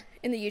men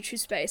in the YouTube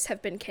space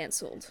have been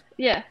cancelled?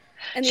 Yeah.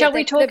 And shall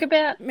we talk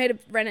about... made a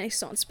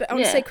renaissance. But I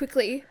want to say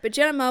quickly, but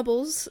Jenna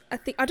Marbles, I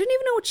don't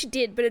even know what she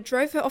did, but it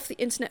drove her off the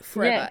internet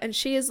forever. And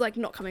she is, like,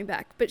 not coming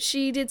back. But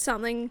she did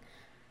something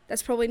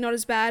that's probably not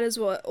as bad as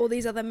what all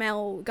these other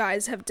male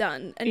guys have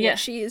done. And yet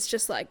she is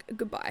just like,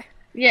 goodbye.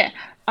 Yeah.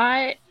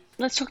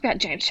 Let's talk about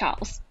James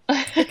Charles.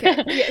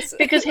 Okay, yes.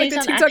 Because he's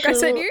like on TikTok actual... I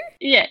sent you?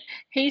 Yeah.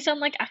 He's on,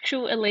 like,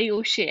 actual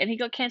illegal shit, and he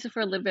got cancelled for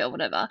a little bit or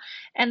whatever.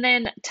 And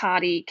then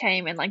Tardy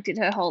came and, like, did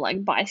her whole,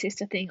 like, bi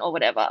sister thing or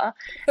whatever.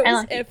 That was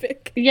like,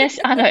 epic. Yes,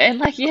 I know. And,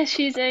 like, yes,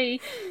 she's a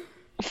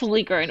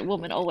fully grown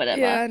woman or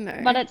whatever. Yeah, I know.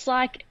 But it's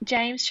like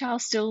James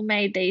Charles still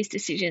made these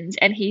decisions,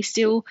 and he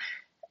still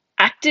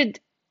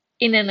acted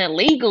in an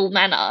illegal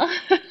manner.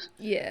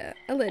 Yeah,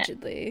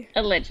 allegedly.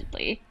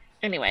 Allegedly.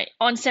 Anyway,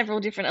 on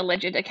several different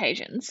alleged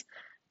occasions.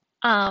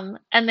 And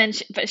then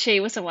she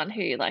was the one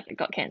who, like,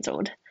 got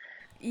cancelled.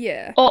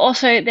 Yeah. Or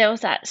also there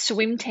was that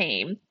swim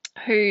team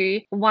who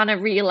won a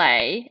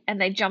relay and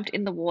they jumped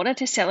in the water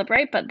to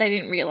celebrate, but they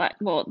didn't realize,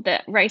 well,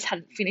 the race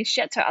hadn't finished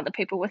yet, so other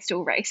people were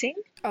still racing.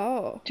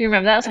 Oh. Do you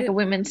remember that? It was like a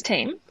women's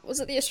team. Was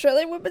it the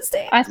Australian women's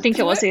team? I think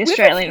it was the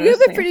Australian women's team.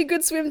 We have a pretty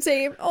good swim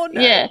team. Oh,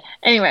 no. Yeah.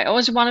 Anyway, it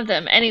was one of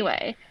them.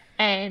 Anyway.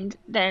 And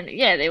then,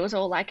 there was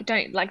all like,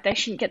 they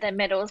shouldn't get their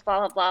medals, blah,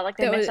 blah, blah. Like,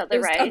 they messed up the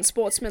race. It was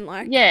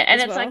unsportsmanlike. Yeah,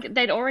 and it's like,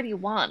 they'd already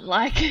won.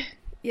 Like,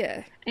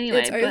 yeah.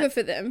 Anyway, it's over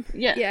for them.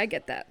 Yeah. Yeah, I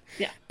get that.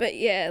 Yeah. But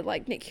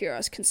like, Nick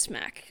Kyrgios can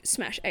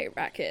smash 8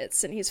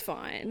 rackets and he's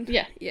fine.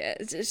 Yeah. Yeah,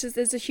 it's just,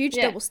 there's a huge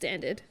double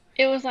standard.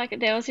 It was like,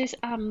 there was this,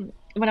 when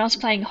I was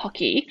playing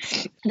hockey,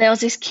 there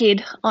was this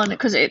kid on,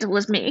 because it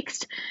was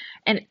mixed,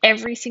 and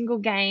every single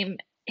game,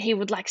 he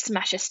would, like,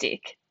 smash a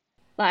stick.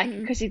 Like,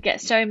 because he'd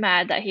get so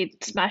mad that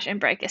he'd smash and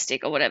break a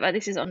stick or whatever.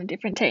 This is on a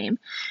different team.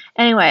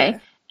 Anyway,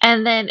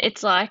 and then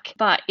it's like,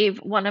 but if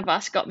one of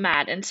us got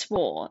mad and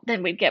swore,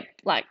 then we'd get,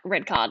 like,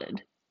 red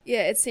carded.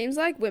 Yeah, it seems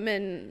like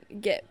women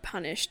get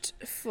punished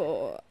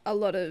for a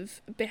lot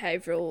of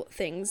behavioural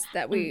things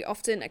that we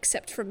often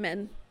accept from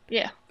men.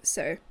 Yeah.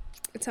 So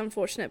it's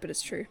unfortunate, but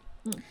it's true.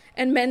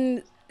 And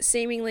men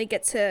seemingly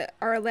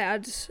are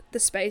allowed the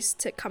space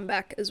to come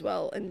back as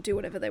well and do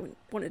whatever they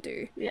want to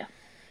do. Yeah.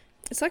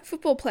 It's like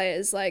football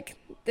players. Like,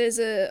 there's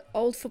a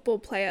old football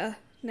player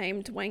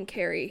named Wayne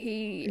Carey.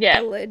 He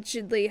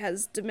allegedly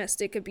has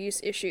domestic abuse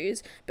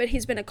issues, but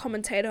he's been a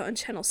commentator on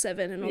Channel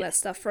 7 and all that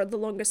stuff for the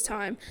longest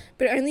time.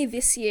 But only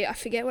this year, I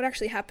forget what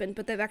actually happened,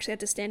 but they've actually had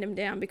to stand him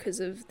down because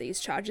of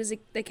these charges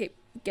they keep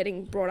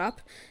getting brought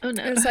up. Oh,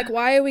 no. And it's like,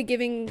 why are we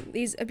giving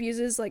these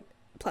abusers, like,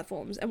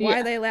 platforms, and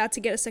why are they allowed to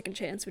get a second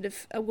chance? But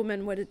if a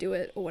woman were to do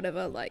it or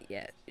whatever, like,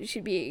 yeah, it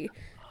should be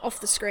off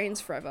the screens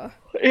forever.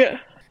 Yeah.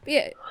 But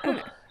yeah, I don't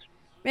know.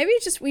 Maybe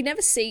it's just we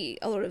never see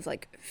a lot of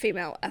like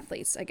female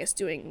athletes, I guess,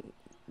 doing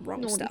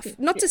wrong stuff.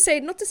 Not to say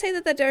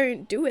that they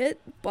don't do it,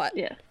 but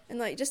and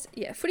like just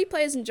footy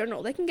players in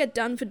general, they can get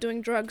done for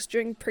doing drugs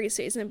during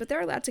preseason, but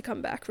they're allowed to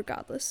come back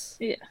regardless.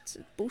 Yeah, it's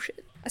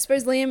bullshit. I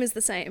suppose Liam is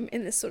the same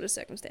in this sort of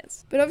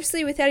circumstance, but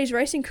obviously without his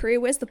racing career,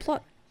 where's the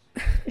plot?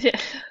 Yeah.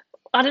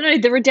 I don't know,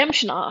 the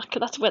redemption arc,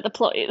 that's where the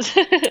plot is.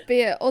 But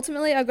yeah,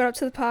 ultimately I got up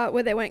to the part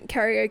where they went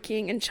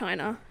karaokeing in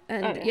China,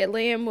 and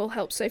Liam will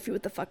help Sophie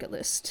with the fuck it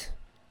list,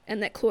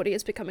 and that Claudia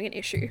is becoming an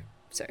issue.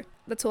 So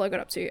that's all I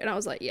got up to, and I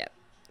was like, yeah,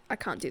 I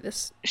can't do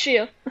this. See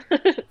ya.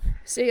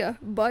 See ya.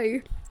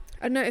 Bye.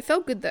 I don't know, it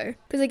felt good though,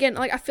 because again,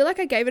 like I feel like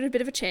I gave it a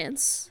bit of a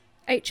chance.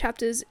 8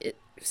 chapters, it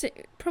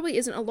probably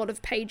isn't a lot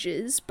of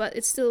pages, but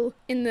it's still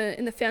in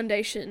the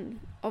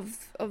foundation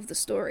of the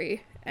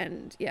story,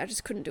 and yeah, I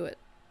just couldn't do it.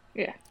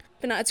 Yeah.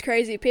 But no, it's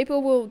crazy.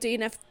 People will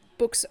DNF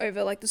books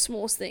over like the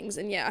smallest things,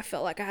 and yeah, I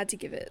felt like I had to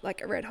give it like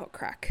a red hot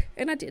crack,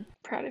 and I did.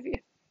 Proud of you.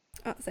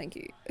 Oh, thank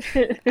you.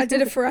 I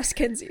did it for us,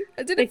 Kenzie.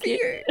 I did it for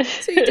you,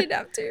 so you didn't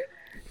have to.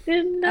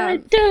 Didn't I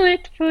do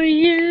it for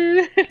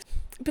you?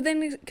 But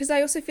then, because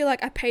I also feel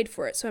like I paid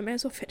for it, so I may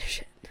as well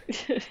finish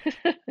it.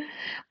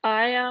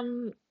 I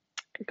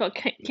got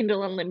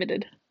Kindle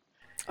Unlimited.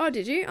 Oh,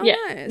 did you? Oh, yeah.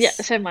 Nice. Yeah,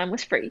 so mine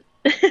was free.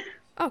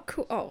 Oh,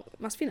 cool. Oh,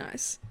 must be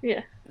nice.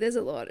 Yeah. There's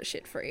a lot of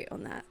shit free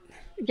on that.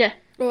 Yeah.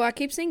 Well, I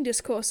keep seeing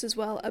discourse as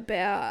well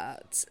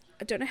about,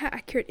 I don't know how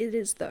accurate it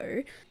is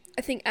though,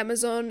 I think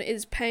Amazon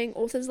is paying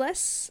authors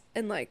less,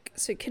 and like,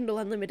 so Kindle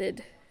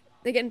Unlimited,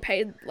 they're getting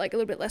paid like a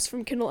little bit less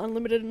from Kindle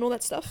Unlimited and all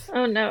that stuff.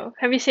 Oh no.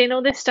 Have you seen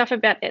all this stuff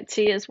about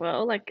Etsy as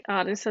well? Like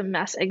artists are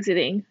mass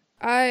exiting.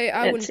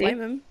 I wouldn't blame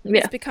them. Yeah.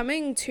 It's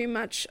becoming too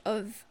much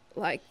of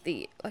like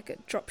a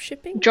drop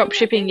shipping. Drop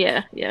shipping,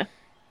 yeah.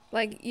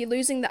 Like, you're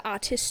losing the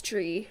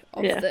artistry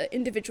of the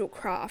individual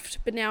craft,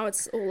 but now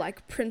it's all,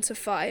 like,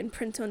 printify and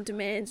print on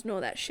demand and all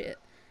that shit.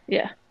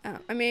 Yeah.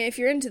 I mean, if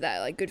you're into that,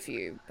 like, good for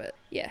you, but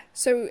yeah.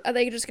 So, are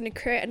they just going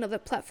to create another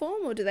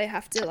platform, or do they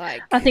have to,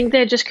 like... I think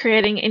they're just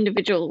creating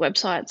individual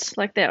websites,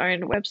 like their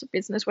own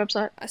business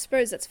website. I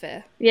suppose that's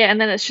fair. Yeah,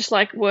 and then it's just,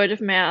 like, word of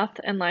mouth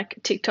and, like,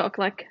 TikTok,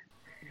 like,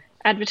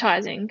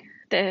 advertising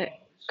their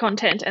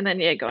content, and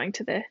then, going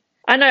to their...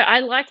 I know, I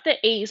like the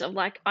ease of,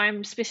 like,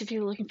 I'm specifically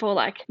looking for,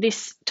 like,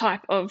 this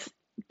type of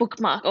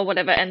bookmark or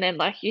whatever, and then,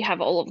 like, you have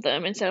all of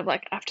them instead of,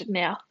 like, I have to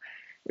now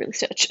really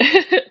search.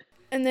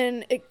 And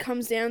then it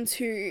comes down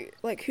to,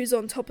 like, who's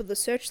on top of the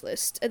search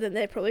list, and then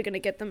they're probably going to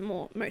get them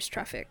most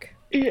traffic.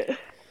 Yeah.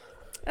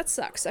 That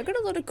sucks. I got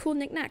a lot of cool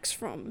knickknacks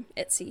from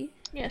Etsy.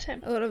 Yeah,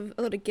 same. A lot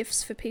of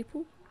gifts for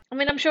people. I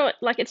mean, I'm sure,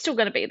 like, it's still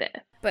going to be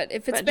there. But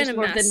if it's been a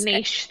more mass... of the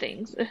niche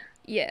things.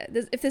 Yeah,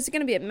 if there's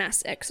going to be a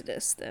mass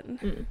exodus,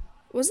 then...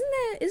 Isn't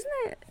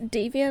there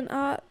deviant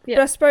art? Yeah.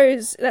 But I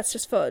suppose that's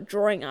just for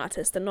drawing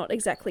artists and not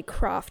exactly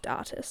craft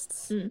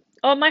artists.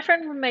 Oh, my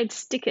friend made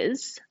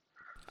stickers.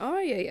 Oh,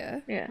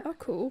 yeah. Oh,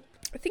 cool.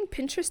 I think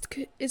would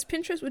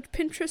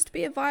Pinterest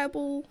be a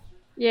viable...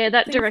 Yeah,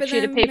 that directs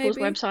you to people's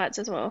maybe? Websites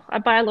as well. I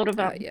buy a lot of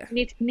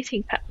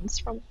knitting patterns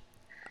from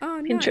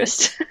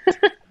Pinterest. Nice.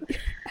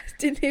 I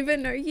didn't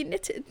even know you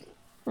knitted.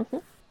 Mm-hmm.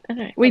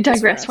 Okay. We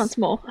digress once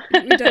more.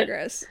 We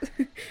digress.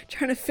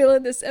 Trying to fill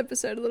in this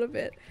episode a little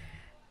bit.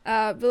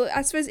 But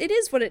I suppose it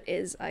is what it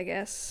is, I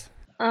guess.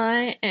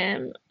 I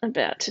am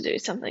about to do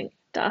something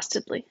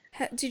dastardly.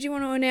 Did you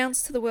want to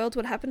announce to the world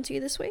what happened to you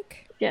this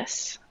week?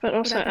 Yes, but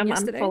also I'm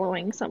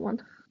unfollowing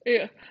someone.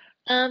 Yeah.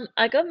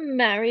 I got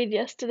married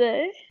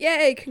yesterday.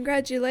 Yay,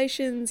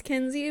 congratulations,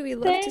 Kenzie. We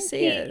love to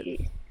see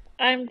it.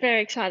 I'm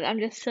very excited. I'm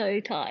just so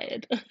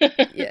tired.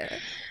 Yeah.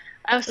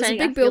 I was saying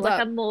I feel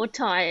like I'm more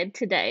tired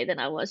today than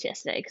I was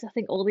yesterday because I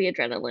think all the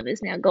adrenaline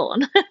is now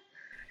gone.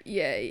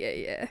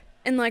 Yeah.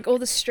 And, like, all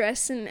the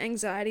stress and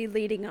anxiety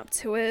leading up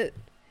to it.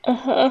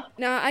 Uh-huh.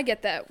 No, I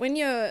get that. When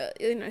you're,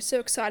 so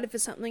excited for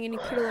something and you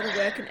put a lot of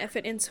work and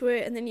effort into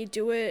it and then you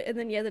do it and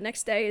then, the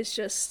next day is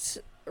just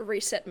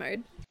reset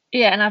mode.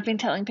 Yeah, and I've been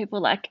telling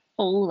people, like,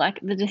 all, like,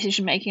 the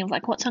decision-making of,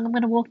 like, what song I'm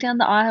going to walk down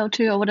the aisle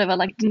to or whatever,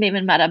 like, didn't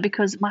even matter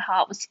because my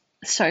heart was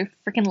so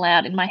freaking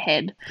loud in my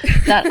head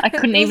that I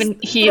couldn't even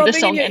hear the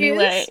song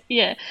anyway. Ears?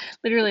 Yeah,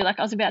 literally, like,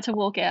 I was about to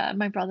walk out and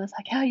my brother's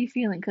like, how are you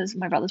feeling? Because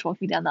my brother's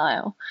walking down the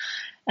aisle.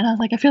 And I was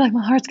like, I feel like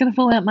my heart's going to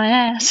fall out my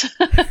ass.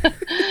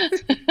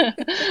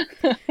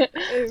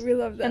 We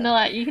love that. And they're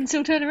like, you can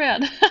still turn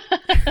around.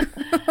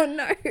 Oh,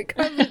 no,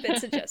 can't believe they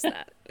suggest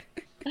that.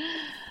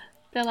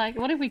 They're like,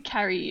 what if we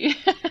carry you?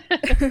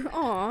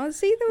 Aw,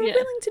 see, they were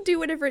willing to do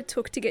whatever it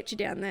took to get you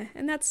down there.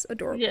 And that's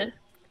adorable.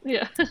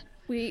 Yeah.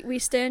 We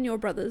stand your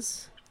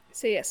brothers.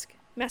 So yes,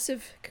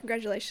 massive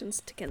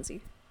congratulations to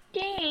Kenzie.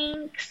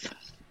 Thanks.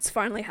 It's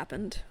finally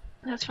happened.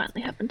 That's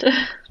finally happened.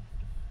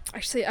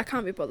 Actually, I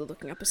can't be bothered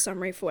looking up a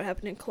summary for what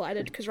happened in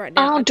Collided because right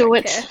now I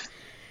don't care.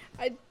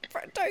 I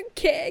don't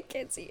care,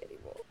 Kenzie,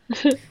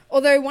 anymore.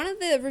 Although one of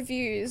the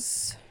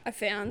reviews I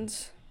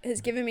found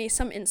has given me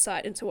some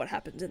insight into what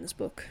happens in this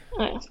book.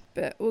 Oh, yeah.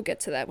 But we'll get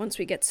to that once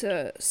we get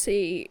to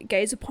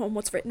gaze upon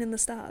what's written in the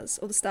stars,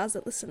 or the stars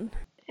that listen.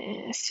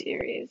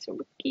 Series,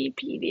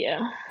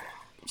 Wikipedia.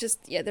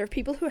 There are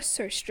people who are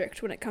so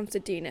strict when it comes to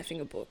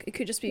DNFing a book. It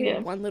could just be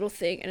one little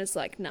thing, and it's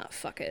like, nah,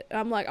 fuck it.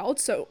 I'm like,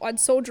 I'd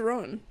soldier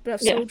on, but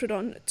I've soldiered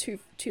on too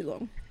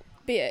long.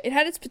 But yeah, it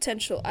had its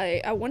potential.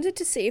 I wanted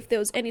to see if there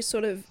was any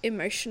sort of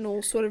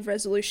emotional sort of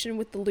resolution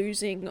with the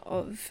losing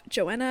of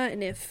Joanna,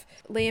 and if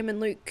Liam and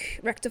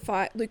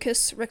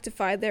Lucas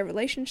rectified their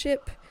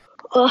relationship.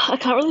 I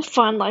can't really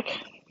find like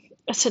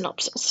a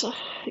synopsis. So,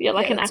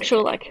 an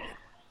actual like.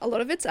 A lot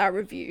of it's our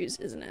reviews,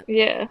 isn't it?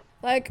 Yeah.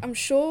 Like, I'm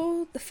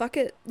sure the fuck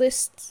it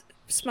list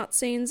smut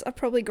scenes are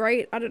probably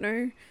great. I don't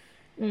know.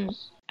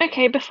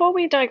 Okay, before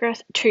we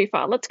digress too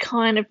far, let's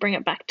kind of bring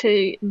it back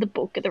to the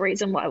book, the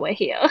reason why we're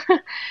here.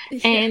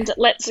 And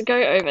let's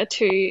go over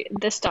to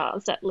the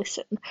stars that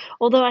listen.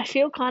 Although I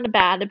feel kind of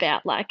bad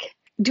about, like,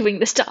 doing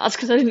the stars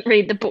because I didn't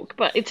read the book,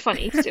 but it's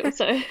funny still,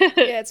 so.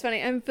 Yeah, it's funny.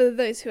 And for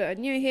those who are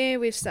new here,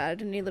 we've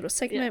started a new little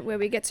segment where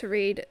we get to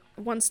read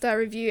 1-star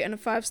review and a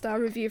 5-star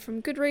review from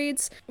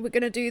Goodreads. We're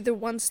going to do the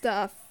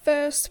 1-star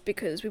first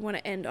because we want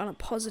to end on a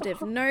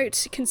positive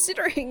note.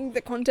 Considering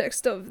the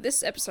context of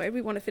this episode,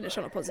 we want to finish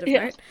on a positive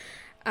note.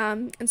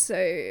 And so...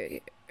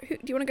 do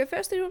you want to go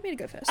first, or do you want me to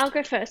go first? I'll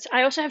go first.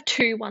 I also have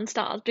 2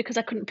 1-stars because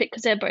I couldn't pick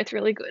because they're both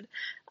really good.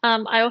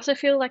 I also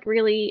feel like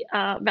really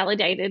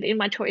validated in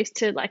my choice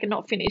to like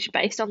not finish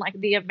based on like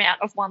the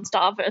amount of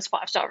 1-star versus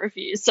 5-star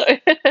reviews. So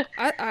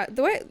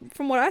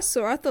from what I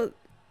saw, I thought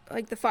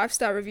like the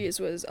 5-star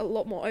reviews was a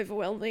lot more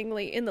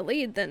overwhelmingly in the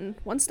lead than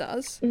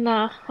 1-stars.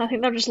 Nah, I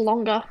think they're just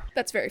longer.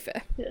 That's very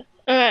fair. Yeah.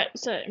 All right.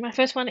 So my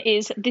first one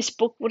is, this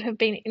book would have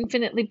been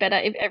infinitely better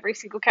if every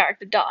single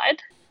character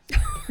died.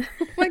 Oh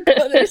my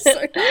god, that is so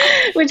hard.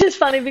 Which is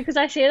funny because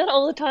I see that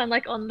all the time,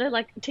 like on the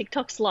like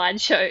TikTok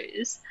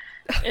slideshows,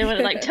 and when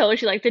it like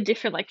tells you like the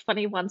different like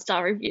funny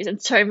 1-star reviews,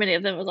 and so many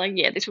of them was like,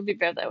 yeah, this would be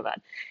better than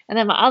that. And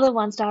then my other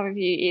 1-star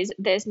review is,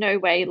 there's no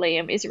way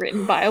Liam is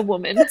written by a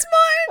woman. That's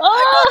mine.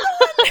 Oh!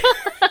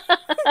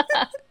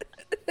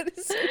 That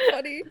is so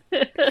funny.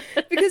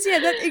 Because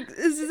that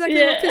is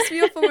exactly what pissed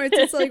me off almost.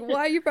 It's like, why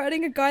are you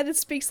writing a guy that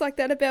speaks like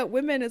that about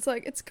women? It's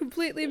like, it's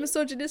completely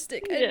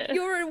misogynistic. And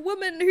you're a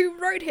woman who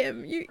wrote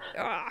him.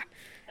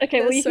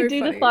 Okay, well, you can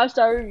do the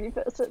 5-star review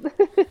first.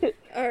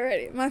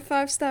 Alrighty, my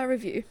 5-star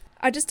review.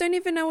 I just don't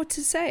even know what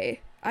to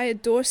say. I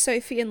adore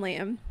Sophie and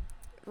Liam.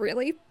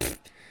 Really?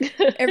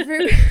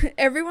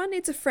 Everyone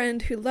needs a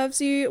friend who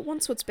loves you,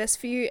 wants what's best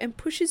for you, and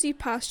pushes you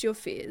past your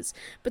fears.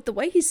 But the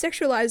way he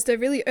sexualized her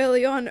really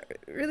early on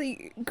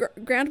really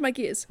ground my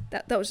gears.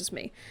 That was just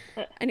me.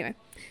 Anyway,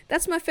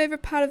 that's my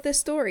favorite part of their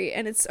story,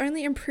 and it's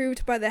only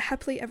improved by their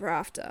happily ever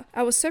after.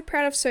 I was so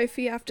proud of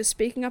Sophie after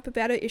speaking up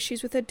about her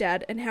issues with her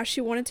dad and how she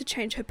wanted to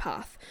change her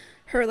path.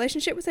 Her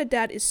relationship with her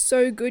dad is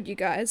so good, you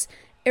guys.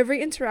 Every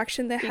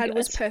interaction they had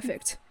was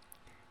perfect.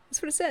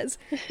 That's what it says.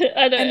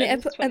 I know.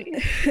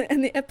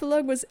 And the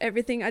epilogue was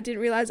everything I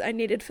didn't realize I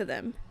needed for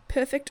them.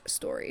 Perfect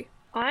story.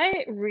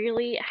 I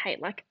really hate,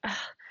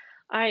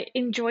 I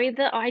enjoy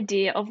the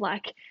idea of,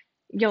 like,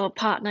 your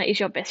partner is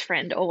your best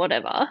friend or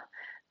whatever,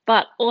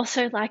 but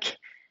also, like,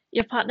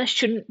 your partner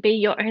shouldn't be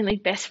your only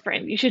best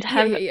friend. You should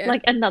have,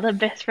 like, another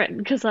best friend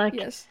because, like,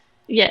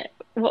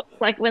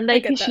 when they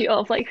piss you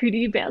off, like, who do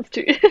you bounce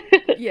to?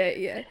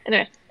 Yeah.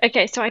 Anyway,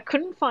 okay, so I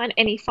couldn't find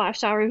any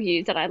 5-star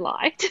reviews that I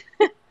liked.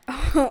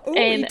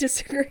 You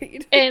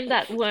disagreed. And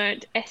that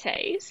weren't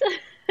essays.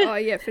 Oh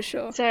yeah, for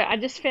sure. So I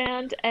just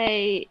found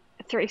a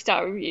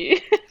 3-star review.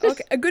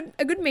 Okay, a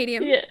good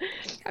medium. Yeah.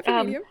 Happy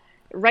medium.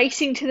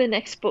 Racing to the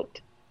next book.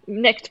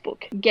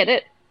 Get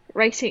it?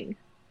 Racing.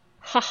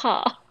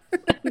 Haha.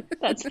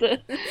 That's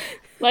what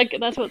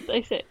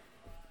they said.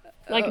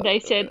 They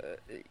said,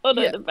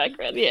 the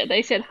background. Yeah,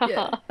 they said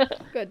haha. Yeah.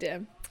 God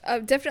damn.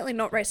 I'm definitely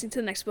not racing to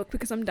the next book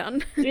because I'm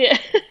done. Yeah.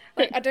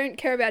 I don't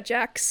care about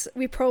Jax.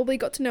 We probably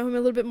got to know him a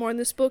little bit more in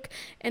this book,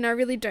 and I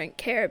really don't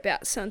care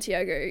about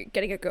Santiago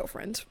getting a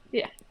girlfriend.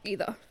 Yeah.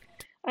 Either.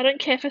 I don't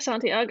care for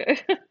Santiago.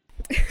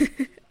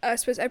 I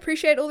suppose I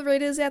appreciate all the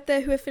readers out there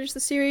who have finished the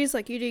series.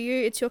 Like, you do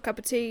you. It's your cup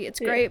of tea. It's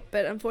great,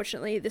 but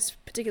unfortunately this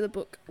particular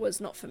book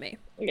was not for me.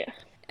 Yeah.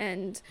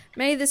 And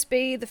may this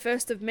be the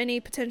first of many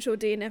potential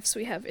DNFs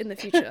we have in the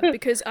future,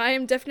 because I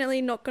am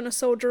definitely not going to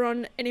soldier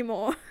on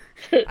anymore.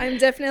 I'm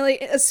definitely,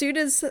 as soon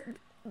as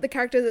the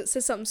character that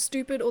says something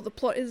stupid or the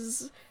plot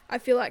is, I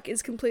feel like,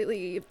 is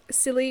completely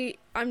silly,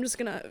 I'm just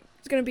gonna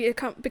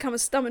become a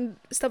stubborn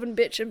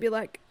bitch and be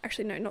like,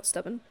 actually no, not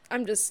stubborn.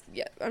 I'm just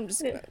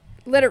gonna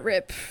let it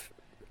rip.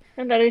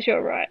 And that is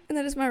your right. And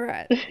that is my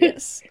right.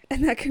 Yes.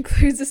 And that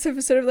concludes this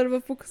episode of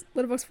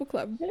Letterboxd Book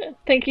Club. Yeah.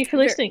 Thank you for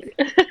listening.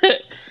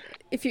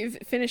 If you've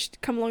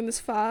come along this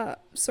far,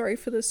 sorry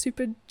for the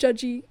super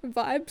judgy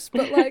vibes,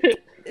 but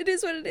it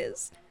is what it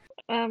is.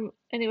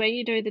 Anyway,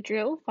 you know the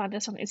drill. Find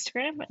us on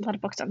Instagram at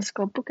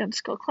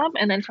letterboxd_book_club,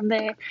 and then from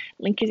there,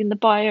 link is in the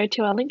bio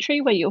to our link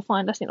tree where you'll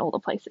find us in all the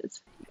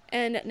places.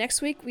 And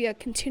next week we are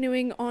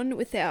continuing on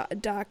with our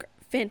dark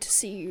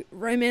fantasy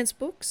romance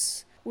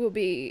books. We'll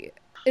be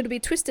it'll be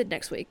Twisted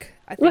next week,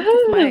 I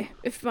think,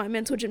 if my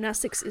mental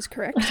gymnastics is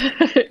correct.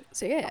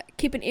 So yeah,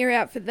 keep an ear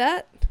out for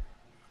that.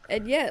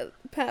 And yeah,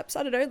 perhaps,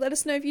 I don't know, let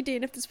us know if you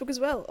DNF this book as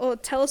well, or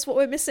tell us what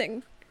we're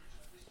missing.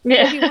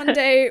 Yeah.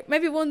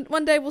 Maybe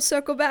one day we'll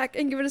circle back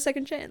and give it a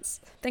second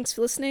chance. Thanks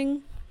for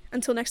listening.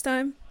 Until next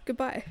time,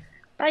 goodbye.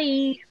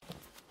 Bye.